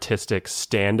this artistic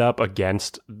stand up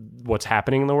against what's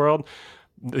happening in the world.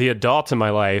 The adults in my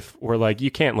life were like,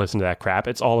 you can't listen to that crap.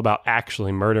 It's all about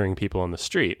actually murdering people on the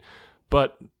street.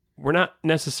 But we're not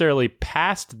necessarily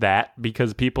past that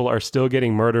because people are still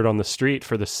getting murdered on the street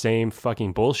for the same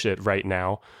fucking bullshit right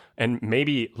now. And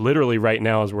maybe literally right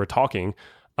now as we're talking.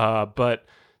 But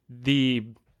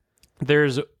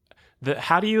there's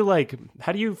how do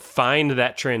you find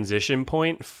that transition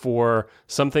point for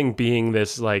something being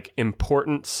this like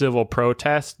important civil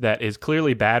protest that is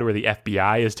clearly bad, where the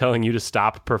FBI is telling you to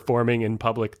stop performing in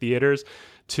public theaters,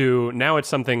 to now it's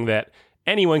something that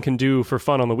anyone can do for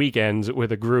fun on the weekends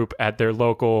with a group at their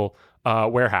local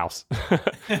warehouse.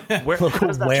 Local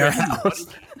warehouse.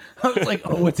 I was like,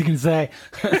 oh, what's he going to say?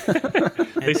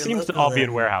 They seem to all be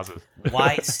in warehouses.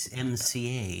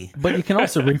 YMCA. But you can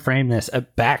also reframe this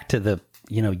back to the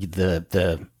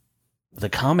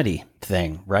comedy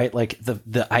thing, right? Like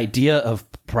the idea of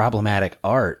problematic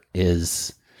art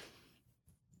is,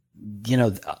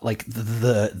 like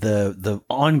the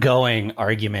ongoing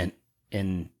argument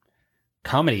in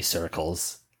comedy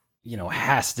circles,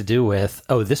 has to do with,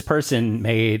 oh, this person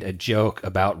made a joke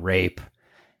about rape,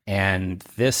 and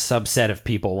this subset of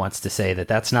people wants to say that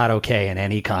that's not okay in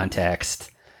any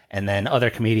context. And then other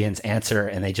comedians answer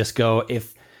and they just go,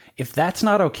 if that's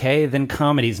not okay, then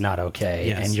comedy's not okay.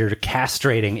 Yes. And you're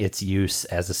castrating its use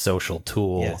as a social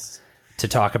tool to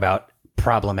talk about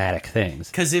problematic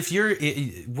things. Because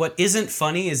what isn't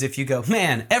funny is if you go,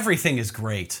 man, everything is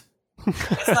great.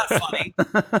 That's not funny.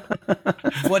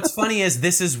 What's funny is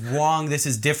this is wrong, this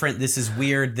is different, this is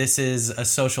weird, this is a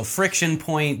social friction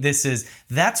point,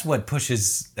 that's what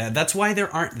pushes, that's why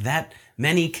there aren't that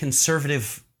many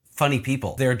conservative funny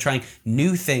people. They're trying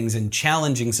new things and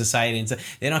challenging society, and so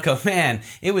they don't go, man,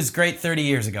 it was great 30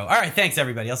 years ago. All right, thanks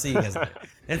everybody, I'll see you guys later.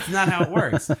 It's not how it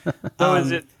works. So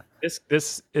is it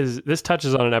this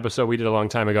touches on an episode we did a long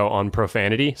time ago on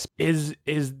profanity. Is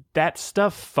that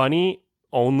stuff funny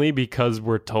only because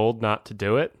we're told not to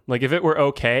do it? Like, if it were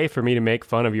okay for me to make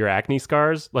fun of your acne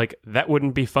scars, like, that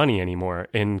wouldn't be funny anymore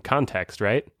in context,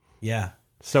 right? Yeah.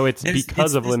 So it's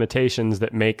because of limitations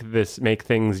that make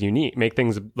things unique, make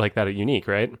things like that unique,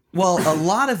 right? Well, a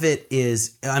lot of it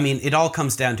is, it all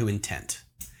comes down to intent.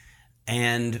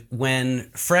 And when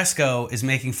Fresco is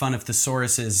making fun of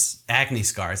Thesaurus's acne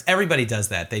scars, everybody does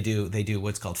that. They do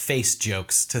what's called face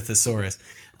jokes to Thesaurus.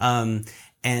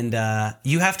 And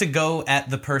you have to go at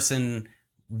the person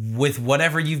with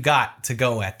whatever you've got to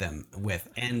go at them with.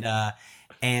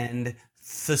 And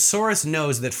Thesaurus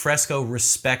knows that Fresco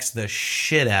respects the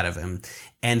shit out of him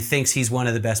and thinks he's one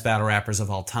of the best battle rappers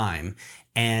of all time,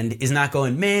 and is not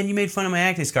going, man, you made fun of my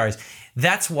acne scars.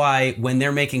 That's why when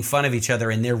they're making fun of each other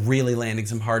and they're really landing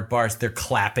some hard bars, they're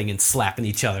clapping and slapping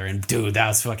each other and, dude, that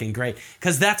was fucking great.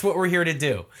 Because that's what we're here to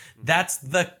do. That's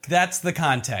the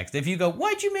context. If you go,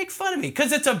 why'd you make fun of me?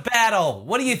 Because it's a battle.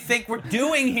 What do you think we're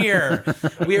doing here?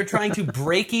 We are trying to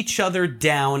break each other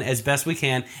down as best we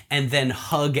can and then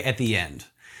hug at the end.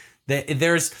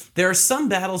 There are some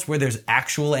battles where there's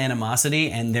actual animosity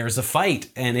and there's a fight,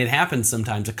 and it happens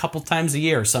sometimes. A couple times a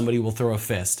year, somebody will throw a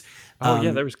fist.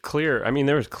 There was clear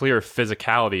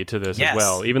physicality to this as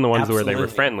well. Even the ones where they were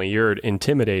friendly, you're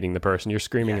intimidating the person, you're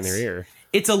screaming in their ear.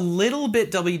 It's a little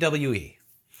bit WWE.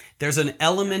 There's an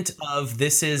element of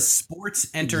this is sports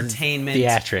entertainment.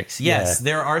 Theatrics. Yes,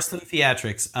 there are some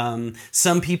theatrics.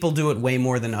 Some people do it way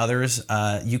more than others.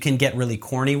 You can get really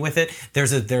corny with it.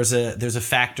 There's a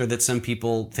factor that some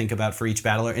people think about for each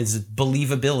battler is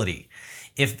believability.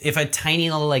 If a tiny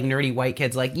little like nerdy white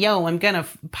kid's like, yo, I'm gonna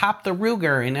pop the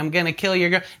Ruger and I'm gonna kill your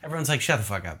girl, everyone's like, shut the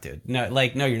fuck up, dude. No,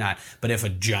 you're not. But if a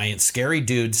giant scary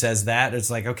dude says that,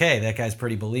 it's like, okay, that guy's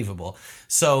pretty believable.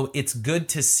 So it's good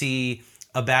to see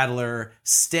a battler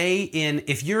stay in.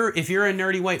 If you're a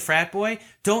nerdy white frat boy,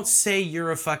 don't say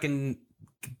you're a fucking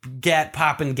gat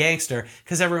popping gangster,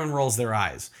 because everyone rolls their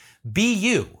eyes. Be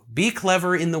you. Be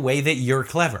clever in the way that you're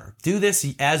clever. Do this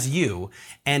as you.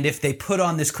 And if they put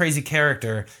on this crazy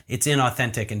character, it's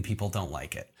inauthentic and people don't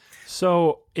like it.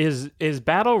 So is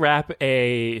battle rap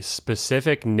a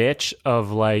specific niche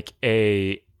of like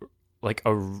a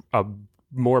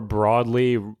more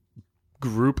broadly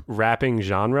group rapping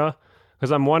genre?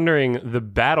 Because I'm wondering, the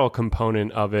battle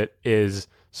component of it is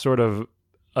sort of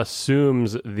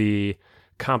assumes the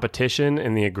competition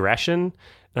and the aggression.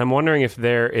 And I'm wondering if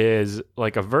there is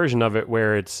like a version of it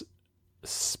where it's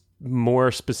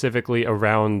more specifically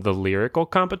around the lyrical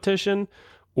competition,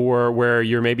 or where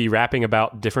you're maybe rapping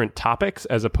about different topics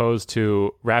as opposed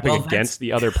to rapping against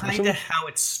the other person. Kind of how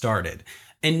it started.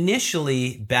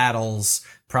 Initially, battles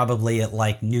probably at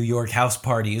like New York house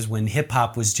parties when hip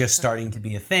hop was just starting to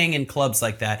be a thing in clubs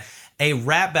like that. A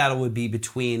rap battle would be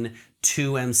between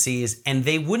two MCs, and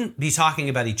they wouldn't be talking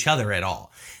about each other at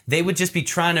all. They would just be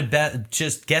trying to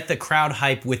just get the crowd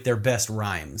hype with their best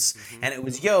rhymes. And it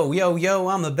was, yo, yo, yo,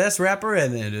 I'm the best rapper,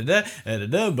 and you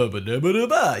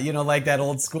know, like that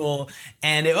old school.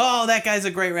 And oh, that guy's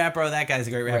a great rapper, oh, that guy's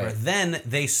a great rapper. Right. Then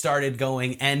they started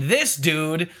going, and this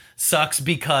dude sucks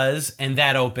because, and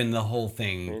that opened the whole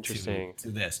thing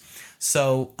to this.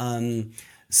 So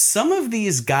some of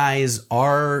these guys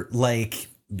are like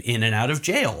in and out of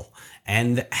jail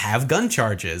and have gun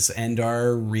charges and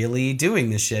are really doing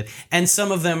this shit. And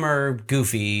some of them are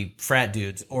goofy frat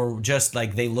dudes, or just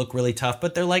like they look really tough,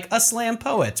 but they're like a slam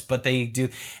poet, but they do.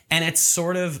 And it's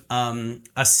sort of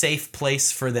a safe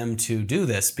place for them to do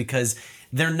this because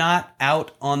they're not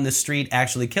out on the street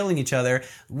actually killing each other.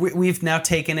 We've now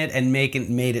taken it and made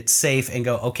it safe and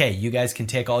go, okay, you guys can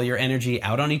take all your energy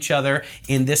out on each other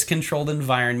in this controlled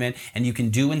environment, and you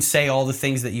can do and say all the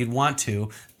things that you'd want to.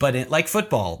 But like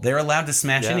football, they're allowed to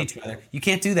smash in each other. You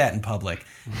can't do that in public.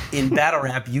 In battle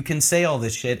rap, you can say all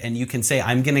this shit, and you can say,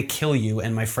 "I'm gonna kill you,"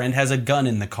 and my friend has a gun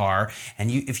in the car. And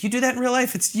if you do that in real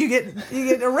life, you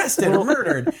get arrested or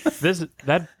murdered.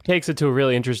 That takes it to a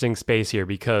really interesting space here,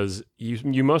 because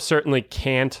you most certainly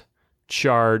can't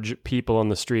charge people on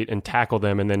the street and tackle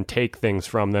them and then take things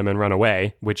from them and run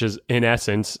away, which is in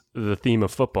essence the theme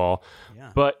of football.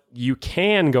 But you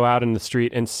can go out in the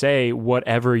street and say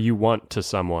whatever you want to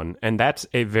someone, and that's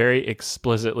a very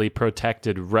explicitly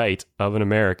protected right of an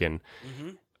American.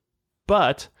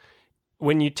 But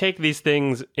when you take these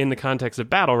things in the context of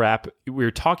battle rap,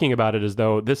 we're talking about it as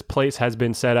though this place has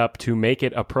been set up to make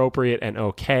it appropriate and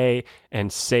okay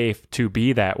and safe to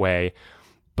be that way.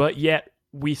 But yet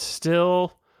we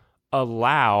still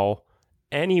allow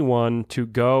anyone to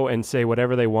go and say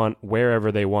whatever they want,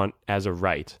 wherever they want, as a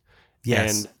right.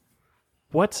 Yes. And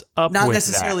what's up Not with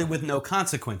necessarily that? with no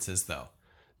consequences, though.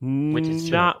 Which is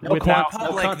true. Not No without,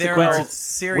 Public, there are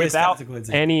serious without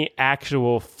consequences. any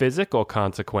actual physical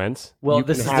consequence. Well, you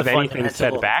this can is have the anything said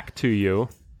fundamental- back to you.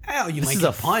 Oh, you might is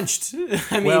get punched.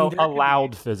 I mean, Well, there could be-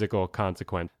 allowed physical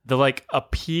consequence. The like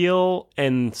appeal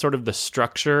and sort of the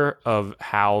structure of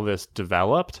how this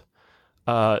developed,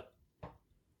 it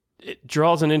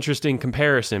draws an interesting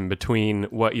comparison between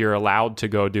what you're allowed to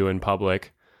go do in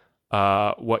public,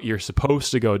 what you're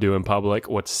supposed to go do in public,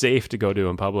 what's safe to go do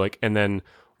in public, and then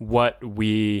what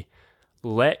we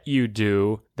let you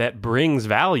do that brings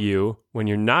value when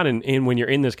you're not when you're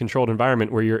in this controlled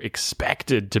environment where you're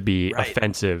expected to be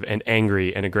offensive and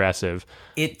angry and aggressive.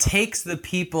 It takes the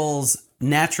people's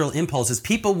natural impulses.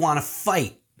 People want to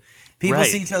fight. People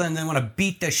see each other and they want to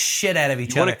beat the shit out of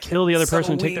each other. You want to kill the other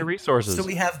person and take their resources. So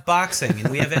we have boxing and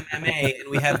we have MMA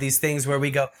and we have these things where we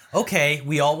go, okay,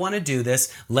 we all want to do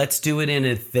this. Let's do it in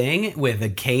a thing with a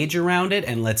cage around it,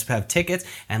 and let's have tickets,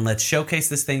 and let's showcase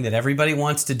this thing that everybody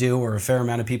wants to do, or a fair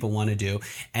amount of people want to do,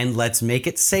 and let's make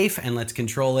it safe and let's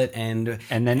control it. And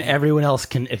then everyone else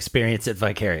can experience it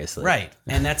vicariously. Right.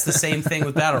 And that's the same thing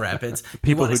with battle rap. It's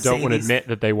people who don't want to admit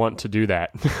that they want to do that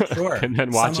and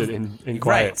then watch it in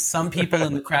quiet. Right. Some people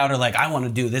in the crowd are like, I want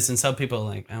to do this, and some people are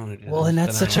like, I want to do this. Well, and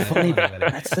that's but such I a don't funny wanna do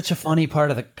it. that's such a funny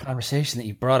part of the conversation that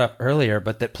you brought up earlier,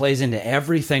 but that plays into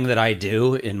everything that I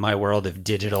do in my world of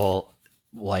digital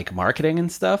like marketing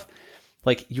and stuff.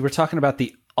 Like you were talking about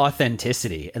the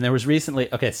authenticity, and there was recently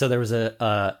so there was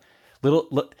a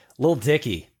little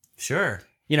Dicky, Sure.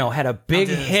 you know, had a big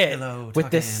I'm just hit hello, with talking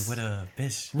this. with a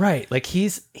bitch. Right. Like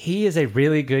he is a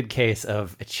really good case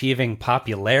of achieving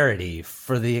popularity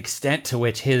for the extent to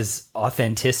which his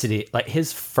authenticity, like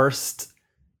his first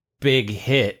big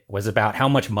hit was about how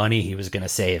much money he was going to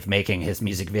save making his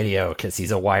music video because he's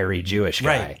a wiry Jewish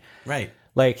guy. Right.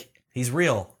 Like He's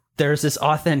real. there's this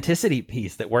authenticity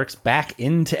piece that works back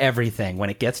into everything when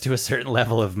it gets to a certain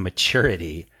level of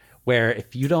maturity, where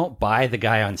if you don't buy the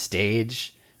guy on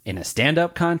stage in a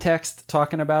stand-up context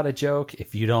talking about a joke,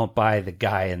 if you don't buy the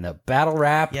guy in the battle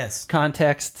rap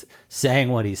context saying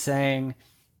what he's saying,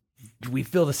 we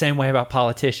feel the same way about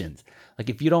politicians. Like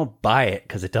if you don't buy it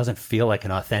because it doesn't feel like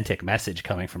an authentic message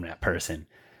coming from that person,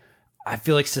 I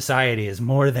feel like society is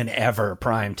more than ever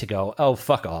primed to go, oh,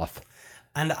 fuck off.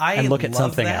 And I look at love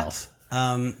something that, else.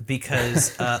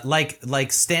 Because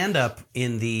like stand-up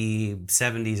in the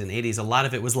 70s and 80s, a lot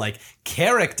of it was like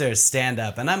character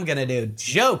stand-up, and I'm gonna do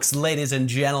jokes, ladies and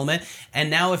gentlemen. And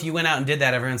now if you went out and did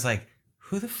that, everyone's like,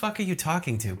 who the fuck are you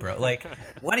talking to, bro? Like,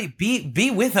 what do you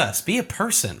be with us? Be a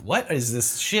person. What is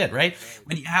this shit, right?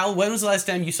 When was the last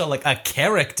time you saw like a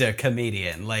character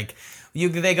comedian? Like,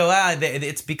 they go,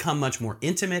 it's become much more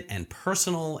intimate and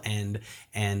personal and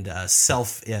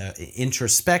self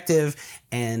introspective.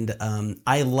 And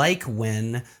I like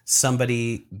when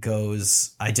somebody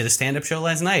goes, I did a stand-up show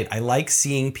last night. I like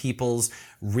seeing people's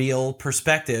real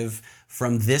perspective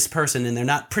from this person, and they're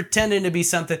not pretending to be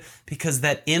something, because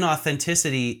that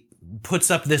inauthenticity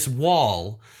puts up this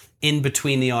wall in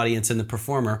between the audience and the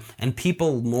performer. And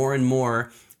people more and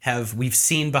more we've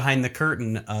seen behind the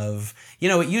curtain of,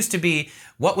 it used to be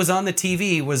what was on the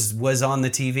TV was on the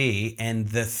TV, and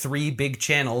the 3 big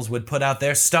channels would put out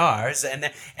their stars,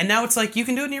 and now it's like you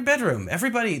can do it in your bedroom.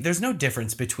 Everybody, there's no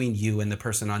difference between you and the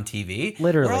person on TV.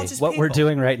 Literally, we're all just what people. we're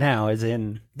doing right now is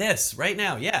in this right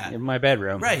now, in my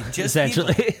bedroom, right? Just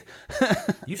essentially,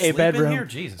 you a sleep bedroom, in here?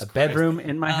 Jesus a Christ. bedroom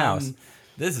in my house.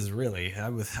 This is really,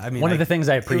 one of the things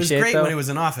I appreciate. It was great though, when it was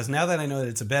an office. Now that I know that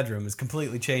it's a bedroom, it's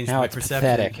completely changed now my it's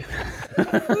perception.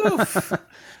 pathetic.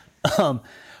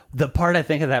 The part I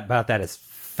think about that is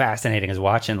fascinating is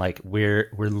watching, like, we're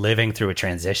living through a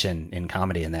transition in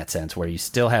comedy in that sense, where you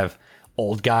still have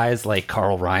old guys like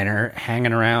Carl Reiner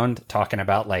hanging around talking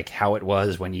about like how it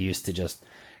was when you used to just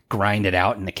grind it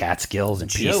out in the Catskills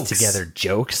and piece together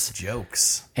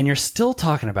jokes. And you're still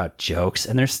talking about jokes,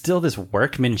 and there's still this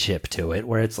workmanship to it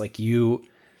where it's like you're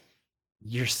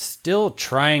still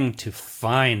trying to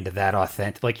find that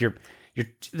authentic, like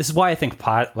this is why I think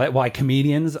why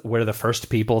comedians were the first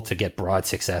people to get broad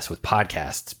success with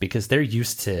podcasts, because they're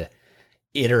used to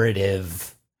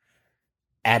iterative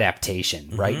adaptation,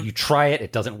 right? You try it,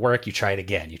 it doesn't work, you try it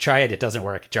again. You try it, it doesn't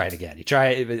work, you try it again. You try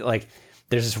it, like,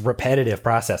 there's this repetitive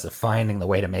process of finding the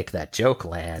way to make that joke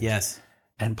land. Yes.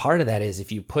 And part of that is if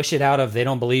you push it out of they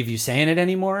don't believe you saying it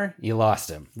anymore, you lost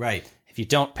them. Right. If you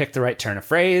don't pick the right turn of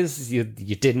phrase, you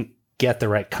didn't get the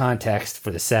right context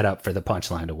for the setup for the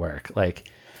punchline to work. Like,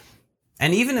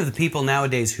 and even of the people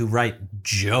nowadays who write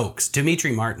jokes,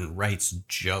 Dimitri Martin writes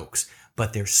jokes,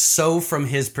 but they're so from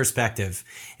his perspective.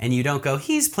 And you don't go,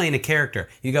 he's playing a character.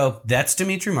 You go, that's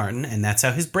Dimitri Martin, and that's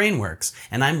how his brain works.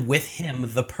 And I'm with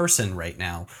him, the person, right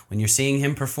now. When you're seeing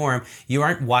him perform, you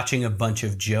aren't watching a bunch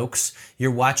of jokes.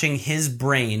 You're watching his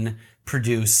brain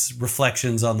produce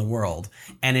reflections on the world.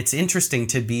 And it's interesting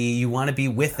you want to be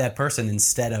with that person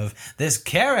instead of this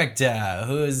character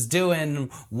who's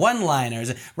doing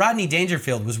one-liners. Rodney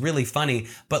Dangerfield was really funny,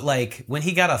 but like when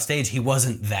he got off stage, he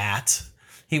wasn't that.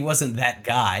 He wasn't that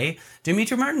guy.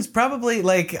 Dimitri Martin's probably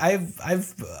like,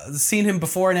 I've seen him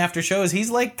before and after shows. He's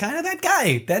like kind of that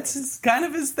guy. That's kind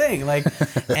of his thing. Like,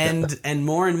 and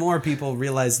more people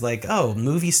realize like, oh,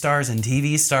 movie stars and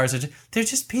TV stars they're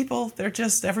just people. They're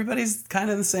just, everybody's kind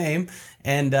of the same.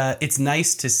 And it's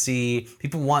nice to see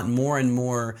people want more and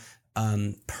more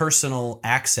personal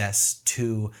access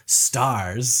to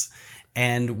stars.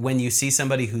 And when you see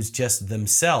somebody who's just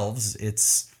themselves,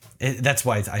 that's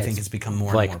why I think it's become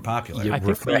more and more popular. I think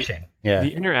refreshing.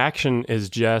 The interaction is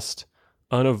just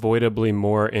unavoidably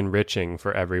more enriching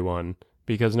for everyone,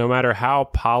 because no matter how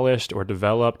polished or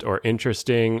developed or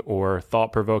interesting or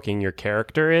thought-provoking your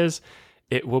character is,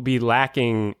 it will be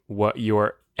lacking what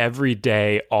your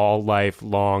everyday, all life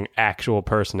long actual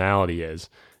personality is.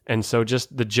 And so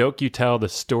just the joke you tell, the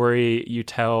story you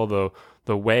tell,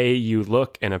 the way you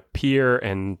look and appear,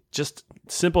 and just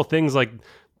simple things like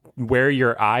where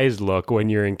your eyes look when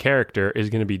you're in character is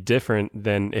going to be different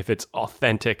than if it's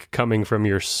authentic coming from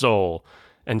your soul.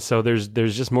 And so there's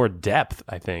just more depth,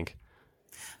 I think.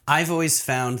 I've always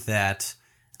found that,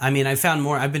 I've found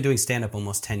more, I've been doing stand-up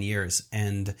almost 10 years,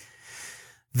 and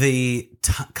the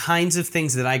kinds of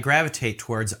things that I gravitate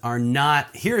towards are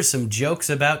not, here are some jokes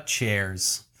about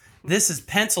chairs.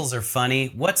 Pencils are funny.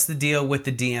 What's the deal with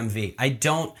the DMV?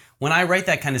 When I write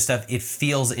that kind of stuff, it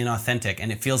feels inauthentic,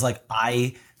 and it feels like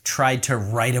I tried to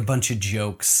write a bunch of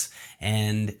jokes,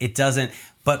 and it doesn't.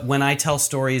 But when I tell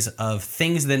stories of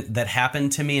things that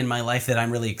happened to me in my life that I'm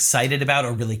really excited about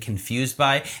or really confused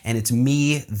by, and it's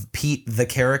me, Pete, the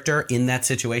character in that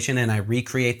situation, and I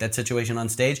recreate that situation on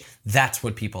stage, that's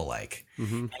what people like.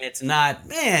 Mm-hmm. And it's not,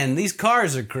 man, these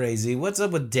cars are crazy. What's up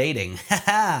with dating?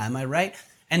 Haha, am I right?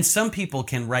 And some people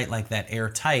can write like that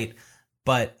airtight,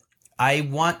 but I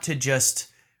want to just,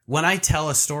 when I tell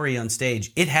a story on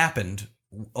stage, it happened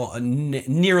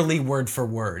nearly word for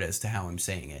word as to how I'm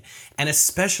saying it. And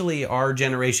especially our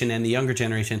generation and the younger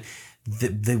generation,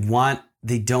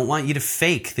 they don't want you to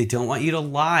fake. They don't want you to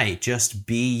lie. Just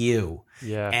be you.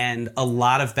 Yeah. And a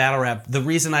lot of battle rap, the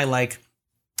reason I like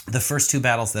the first 2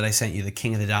 battles that I sent you, the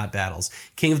King of the Dot battles.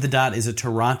 King of the Dot is a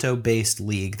Toronto-based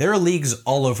league. There are leagues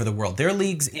all over the world. There are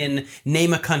leagues in,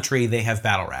 name a country, they have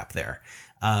battle rap there.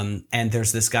 And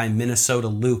there's this guy, Minnesota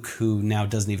Luke, who now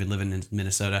doesn't even live in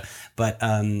Minnesota, but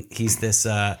he's this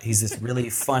really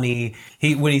funny.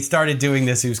 When he started doing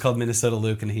this, he was called Minnesota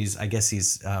Luke, and I guess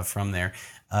he's from there.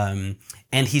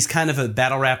 And he's kind of a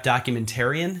battle rap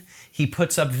documentarian. He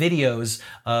puts up videos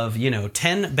of,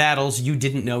 10 battles you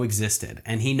didn't know existed.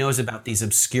 And he knows about these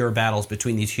obscure battles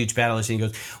between these huge battlers. And he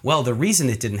goes, well, the reason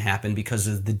it didn't happen because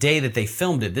of the day that they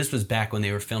filmed it. This was back when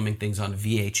they were filming things on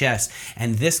VHS.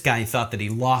 And this guy thought that he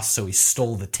lost, so he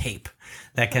stole the tape.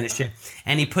 That kind of shit.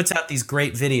 And he puts out these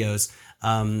great videos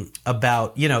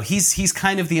about, he's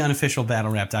kind of the unofficial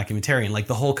battle rap documentarian. Like,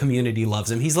 the whole community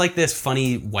loves him. He's like this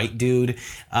funny white dude,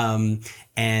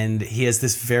 and he has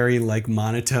this very like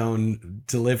monotone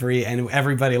delivery, and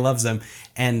everybody loves him.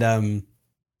 And I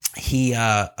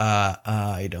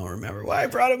don't remember why I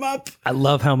brought him up. I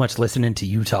love how much listening to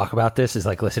you talk about this is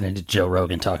like listening to Joe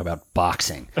Rogan talk about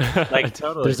boxing. Like,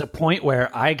 Totally. There's a point where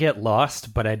I get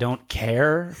lost, but I don't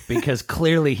care because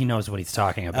clearly he knows what he's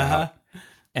talking about.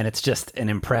 And it's just an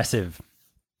impressive.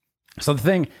 So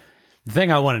the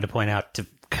thing I wanted to point out to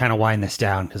kind of wind this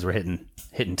down, because we're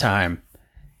hitting time,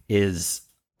 is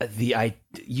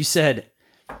you said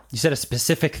a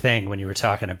specific thing when you were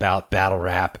talking about battle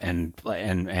rap and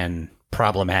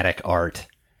problematic art.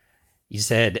 You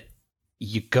said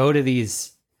you go to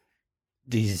these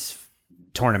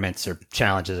tournaments or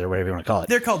challenges or whatever you want to call it.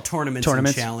 They're called tournaments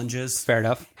and challenges. Fair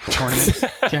enough. Tournaments,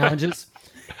 challenges.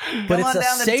 But Come it's on a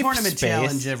down to the safe tournament space.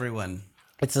 challenge, everyone.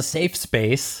 It's a safe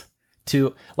space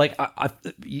to, like,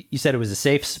 you said it was a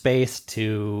safe space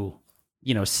to,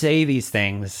 say these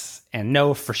things and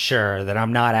know for sure that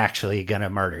I'm not actually going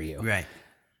to murder you. Right.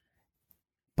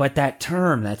 But that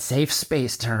safe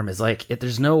space term is like,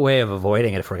 there's no way of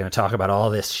avoiding it if we're going to talk about all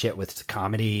this shit with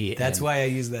comedy. That's why I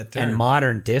use that term. And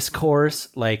modern discourse,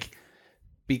 like,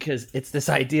 because it's this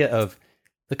idea of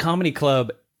the comedy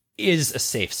club is a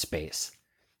safe space.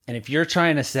 And if you're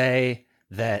trying to say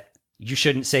that you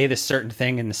shouldn't say this certain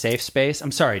thing in the safe space,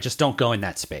 I'm sorry, just don't go in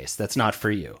that space. That's not for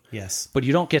you. Yes. But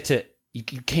you don't get to, you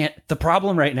can't, the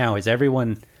problem right now is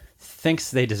everyone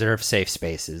thinks they deserve safe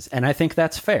spaces. And I think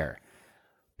that's fair.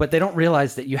 But they don't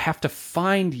realize that you have to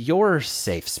find your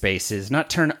safe spaces, not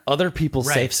turn other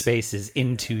people's safe spaces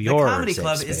into your The comedy safe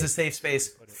club space. is a safe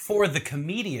space for the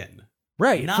comedian.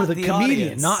 Right, not for the comedian,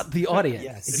 audience. not the audience.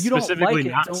 Yes. If you don't Specifically like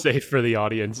it, not don't- safe for the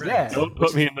audience. Yeah. Don't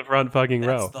put me in the front fucking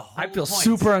That's row. the whole I feel point.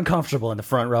 super uncomfortable in the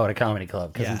front row at a comedy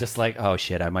club because Yeah. I'm just like, oh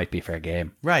shit, I might be fair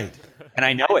game. Right. And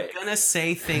I know it. I'm gonna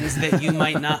say things that you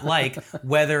might not like,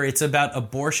 whether it's about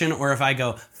abortion or if I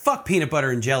go, fuck peanut butter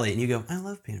and jelly, and you go, I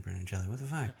love peanut butter and jelly, what the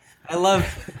fuck? I love,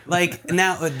 like,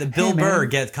 now the Bill Burr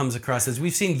comes across as,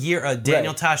 we've seen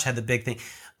Daniel Tosh had the big thing.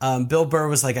 Bill Burr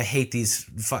was like, I hate these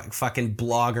fucking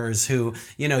bloggers who,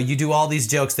 you do all these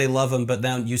jokes, they love them, but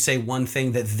then you say one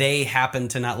thing that they happen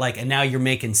to not like, and now you're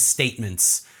making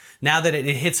statements. Now that it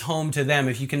hits home to them,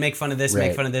 if you can make fun of this, make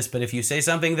Right. fun of this, but if you say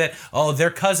something that, oh, their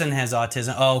cousin has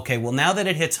autism, oh, okay, well, now that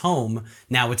it hits home,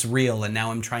 now it's real, and now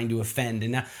I'm trying to offend,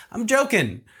 and now I'm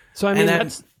joking. So I mean,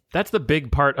 And that's the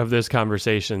big part of this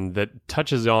conversation that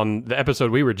touches on the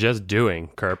episode we were just doing,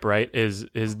 Kerp, right? Is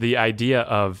the idea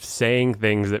of saying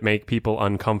things that make people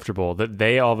uncomfortable, that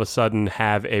they all of a sudden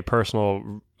have a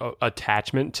personal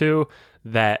attachment to,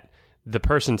 that the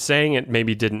person saying it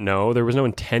maybe didn't know. There was no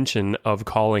intention of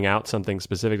calling out something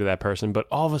specific to that person, but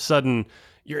all of a sudden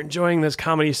you're enjoying this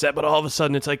comedy set, but all of a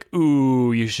sudden it's like,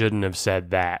 ooh, you shouldn't have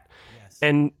said that. Yes.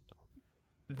 And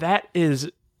that is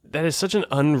such an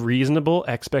unreasonable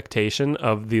expectation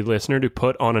of the listener to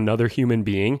put on another human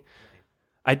being.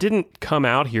 I didn't come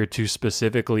out here to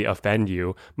specifically offend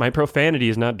you. My profanity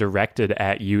is not directed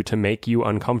at you to make you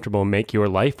uncomfortable, make your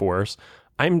life worse.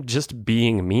 I'm just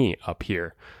being me up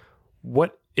here.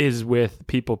 What is with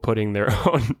people putting their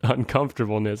own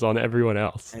uncomfortableness on everyone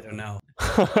else? I don't know.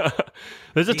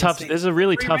 This is a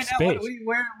really tough space.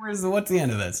 What's the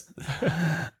end of this?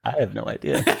 I have no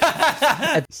idea.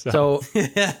 so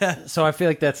I feel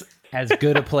like that's as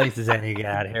good a place as any to get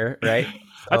out of here, right?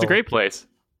 That's a So great place.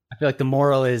 I feel like the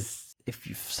moral is, if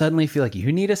you suddenly feel like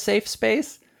you need a safe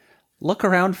space, look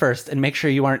around first and make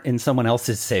sure you aren't in someone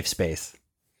else's safe space.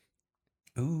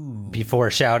 Ooh. Before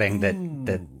shouting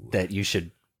that you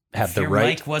should have If the your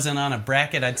right. mic wasn't on a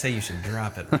bracket, I'd say you should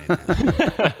drop it right now.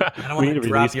 I don't We want need to to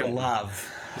drop release your it.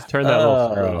 love. Just turn that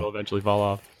little screw, it'll eventually fall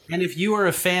off. And if you are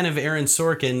a fan of Aaron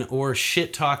Sorkin or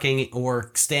shit talking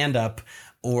or stand up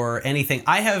or anything,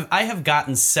 I have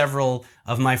gotten several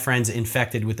of my friends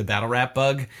infected with the battle rap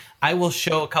bug. I will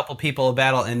show a couple people a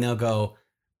battle and they'll go,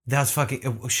 "That was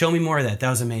fucking. Show me more of that. That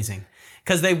was amazing."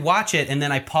 because they watch it and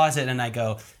then I pause it and I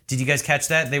go, did you guys catch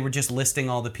that? They were just listing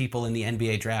all the people in the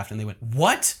NBA draft and they went,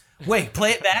 what? Wait,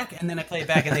 play it back? And then I play it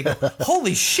back and they go,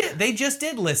 holy shit, they just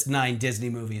did list 9 Disney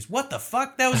movies. What the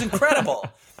fuck? That was incredible.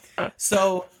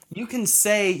 So you can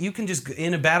just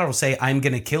in a battle say, I'm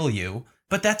going to kill you,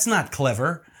 but that's not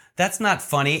clever. That's not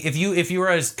funny. If you were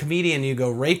a comedian, you go,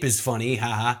 rape is funny,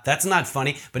 haha. That's not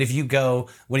funny. But if you go,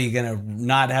 what are you gonna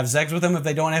not have sex with them if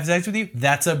they don't have sex with you?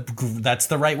 That's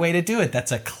the right way to do it.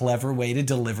 That's a clever way to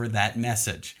deliver that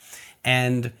message.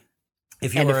 And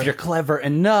if you're clever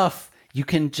enough, you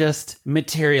can just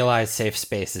materialize safe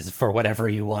spaces for whatever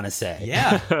you want to say.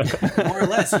 Yeah, more or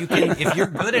less. You can, if you're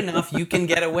good enough, you can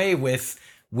get away with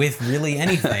really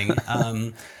anything.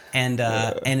 And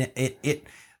it.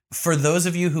 For those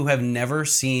of you who have never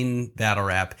seen battle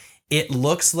rap, it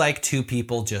looks like two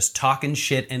people just talking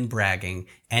shit and bragging,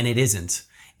 and it isn't.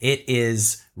 It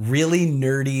is really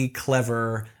nerdy,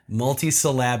 clever,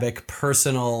 multisyllabic,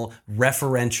 personal,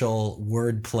 referential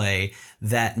wordplay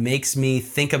that makes me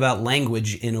think about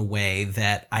language in a way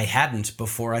that I hadn't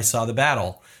before I saw the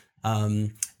battle.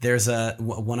 There's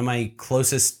one of my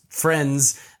closest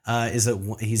friends he's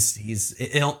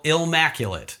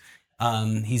Illmaculate.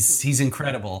 He's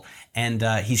incredible, and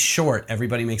he's short.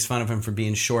 Everybody makes fun of him for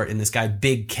being short. And this guy,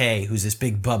 Big K, who's this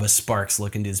big Bubba Sparks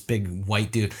looking, this big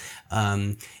white dude,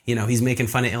 he's making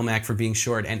fun of Ilmac for being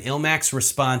short. And Ilmac's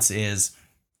response is,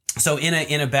 so in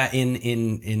hip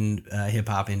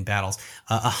hop, in battles,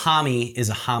 a homie is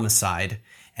a homicide.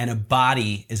 And a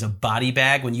body is a body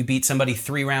bag. When you beat somebody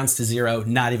 3 rounds to 0,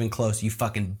 not even close, you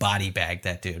fucking body bag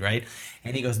that dude, right?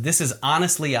 And he goes, this is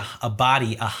honestly a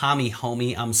body, a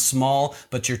homie. I'm small,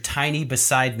 but you're tiny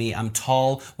beside me. I'm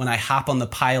tall when I hop on the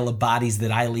pile of bodies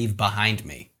that I leave behind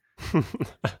me.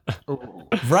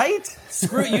 Right?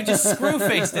 You just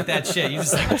screw-faced at that shit. You're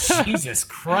just like, Jesus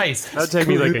Christ. That'd take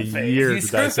me like a year to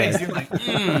dissect. You're like,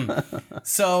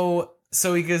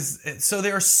 So he goes, so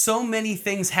there are so many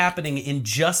things happening in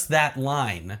just that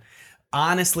line.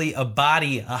 Honestly, a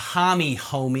body, a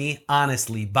homie,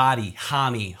 honestly, body,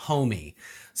 homie.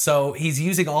 So he's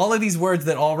using all of these words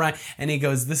that all rhyme, and he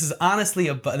goes, this is honestly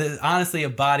a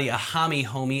body, a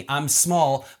homie. I'm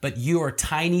small, but you are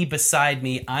tiny beside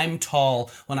me. I'm tall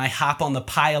when I hop on the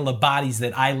pile of bodies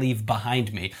that I leave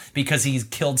behind me, because he's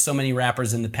killed so many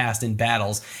rappers in the past in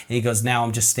battles. And he goes, now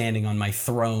I'm just sitting on my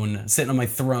throne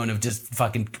of just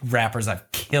fucking rappers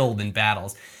I've killed in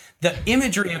battles. The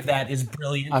imagery of that is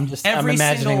brilliant. I'm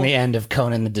imagining the end of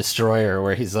Conan the Destroyer,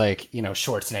 where he's like,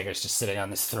 Schwarzenegger's just sitting on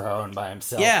this throne by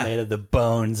himself, made of the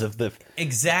bones of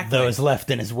those left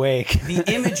in his wake. The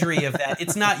imagery of that,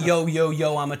 it's not yo,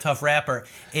 I'm a tough rapper.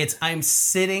 It's I'm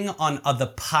sitting on the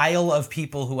pile of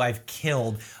people who I've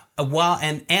killed.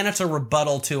 And it's a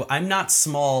rebuttal to, I'm not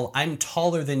small, I'm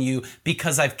taller than you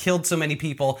because I've killed so many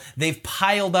people. They've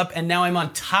piled up and now I'm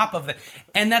on top of it.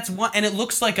 And that's one, and it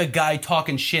looks like a guy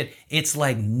talking shit. It's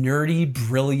like nerdy,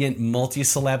 brilliant,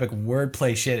 multisyllabic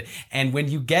wordplay shit. And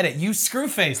when you get it, you screw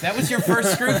face. That was your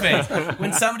first screw face.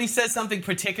 When somebody says something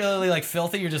particularly like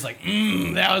filthy, you're just like,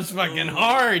 that was fucking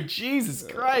hard. Jesus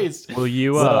Christ. Will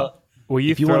you throw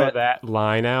that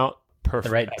line out?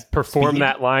 Perform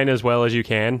that line as well as you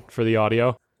can for the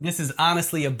audio. This is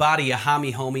honestly a body, a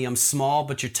homie. I'm small,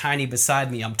 but you're tiny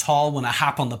beside me. I'm tall when I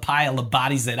hop on the pile of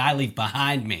bodies that I leave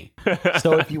behind me.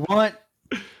 So if you want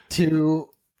to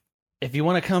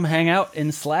come hang out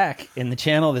in Slack in the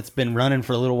channel that's been running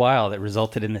for a little while that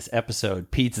resulted in this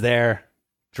episode, Pete's there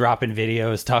dropping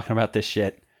videos talking about this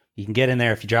shit. You can get in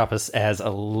there if you drop us as a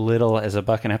little as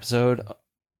 $1 an episode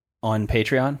on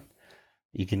Patreon.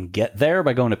 You can get there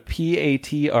by going to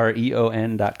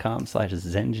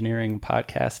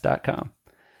patreon.com/zengineeringpodcast.com.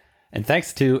 And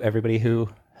thanks to everybody who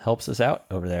helps us out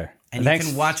over there. And you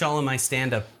can watch all of my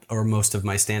stand-up, or most of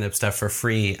my stand-up stuff, for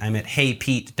free. I'm at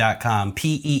heypete.com,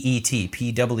 P-E-E-T,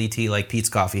 P-E-E-T, like Pete's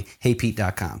Coffee,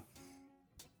 heypete.com.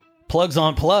 Plugs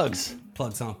on plugs.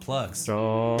 Plugs on plugs.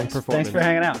 Strong performance. Thanks for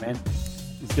hanging out, man.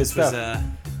 This was a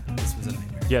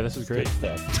nightmare. Yeah, this was great.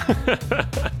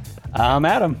 I'm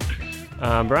Adam.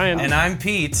 I'm Brian. And I'm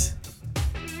Pete.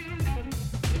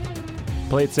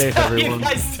 Play it safe, everyone. You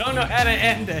guys don't know how to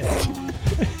end it.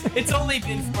 It's only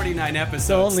been 49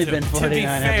 episodes. It's only been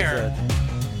 49 episodes.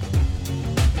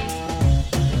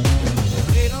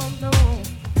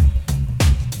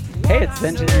 Hey, it's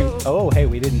engineering. Oh, hey,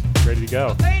 we didn't. Ready to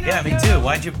go. Yeah, me too.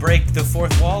 Why'd you break the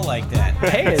fourth wall like that?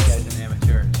 Hey, this guy's an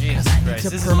amateur. Jesus Christ.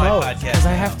 This is my podcast. Because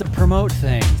I have to promote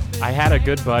things. I had a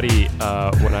good buddy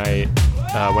when I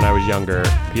when I was younger,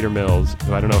 Peter Mills,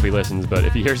 who I don't know if he listens, but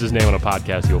if he hears his name on a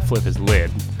podcast, he'll flip his lid.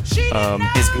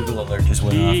 His Google alert just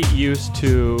went He off. used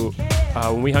to,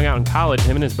 when we hung out in college,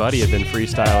 him and his buddy had been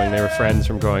freestyling. They were friends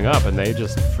from growing up, and they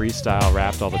just freestyle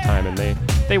rapped all the time, and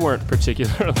they weren't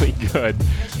particularly good,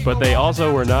 but they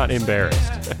also were not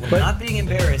embarrassed. Not being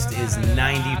embarrassed is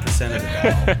 90% of the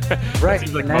battle. Right.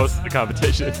 Seems like and that's- most of the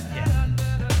competition.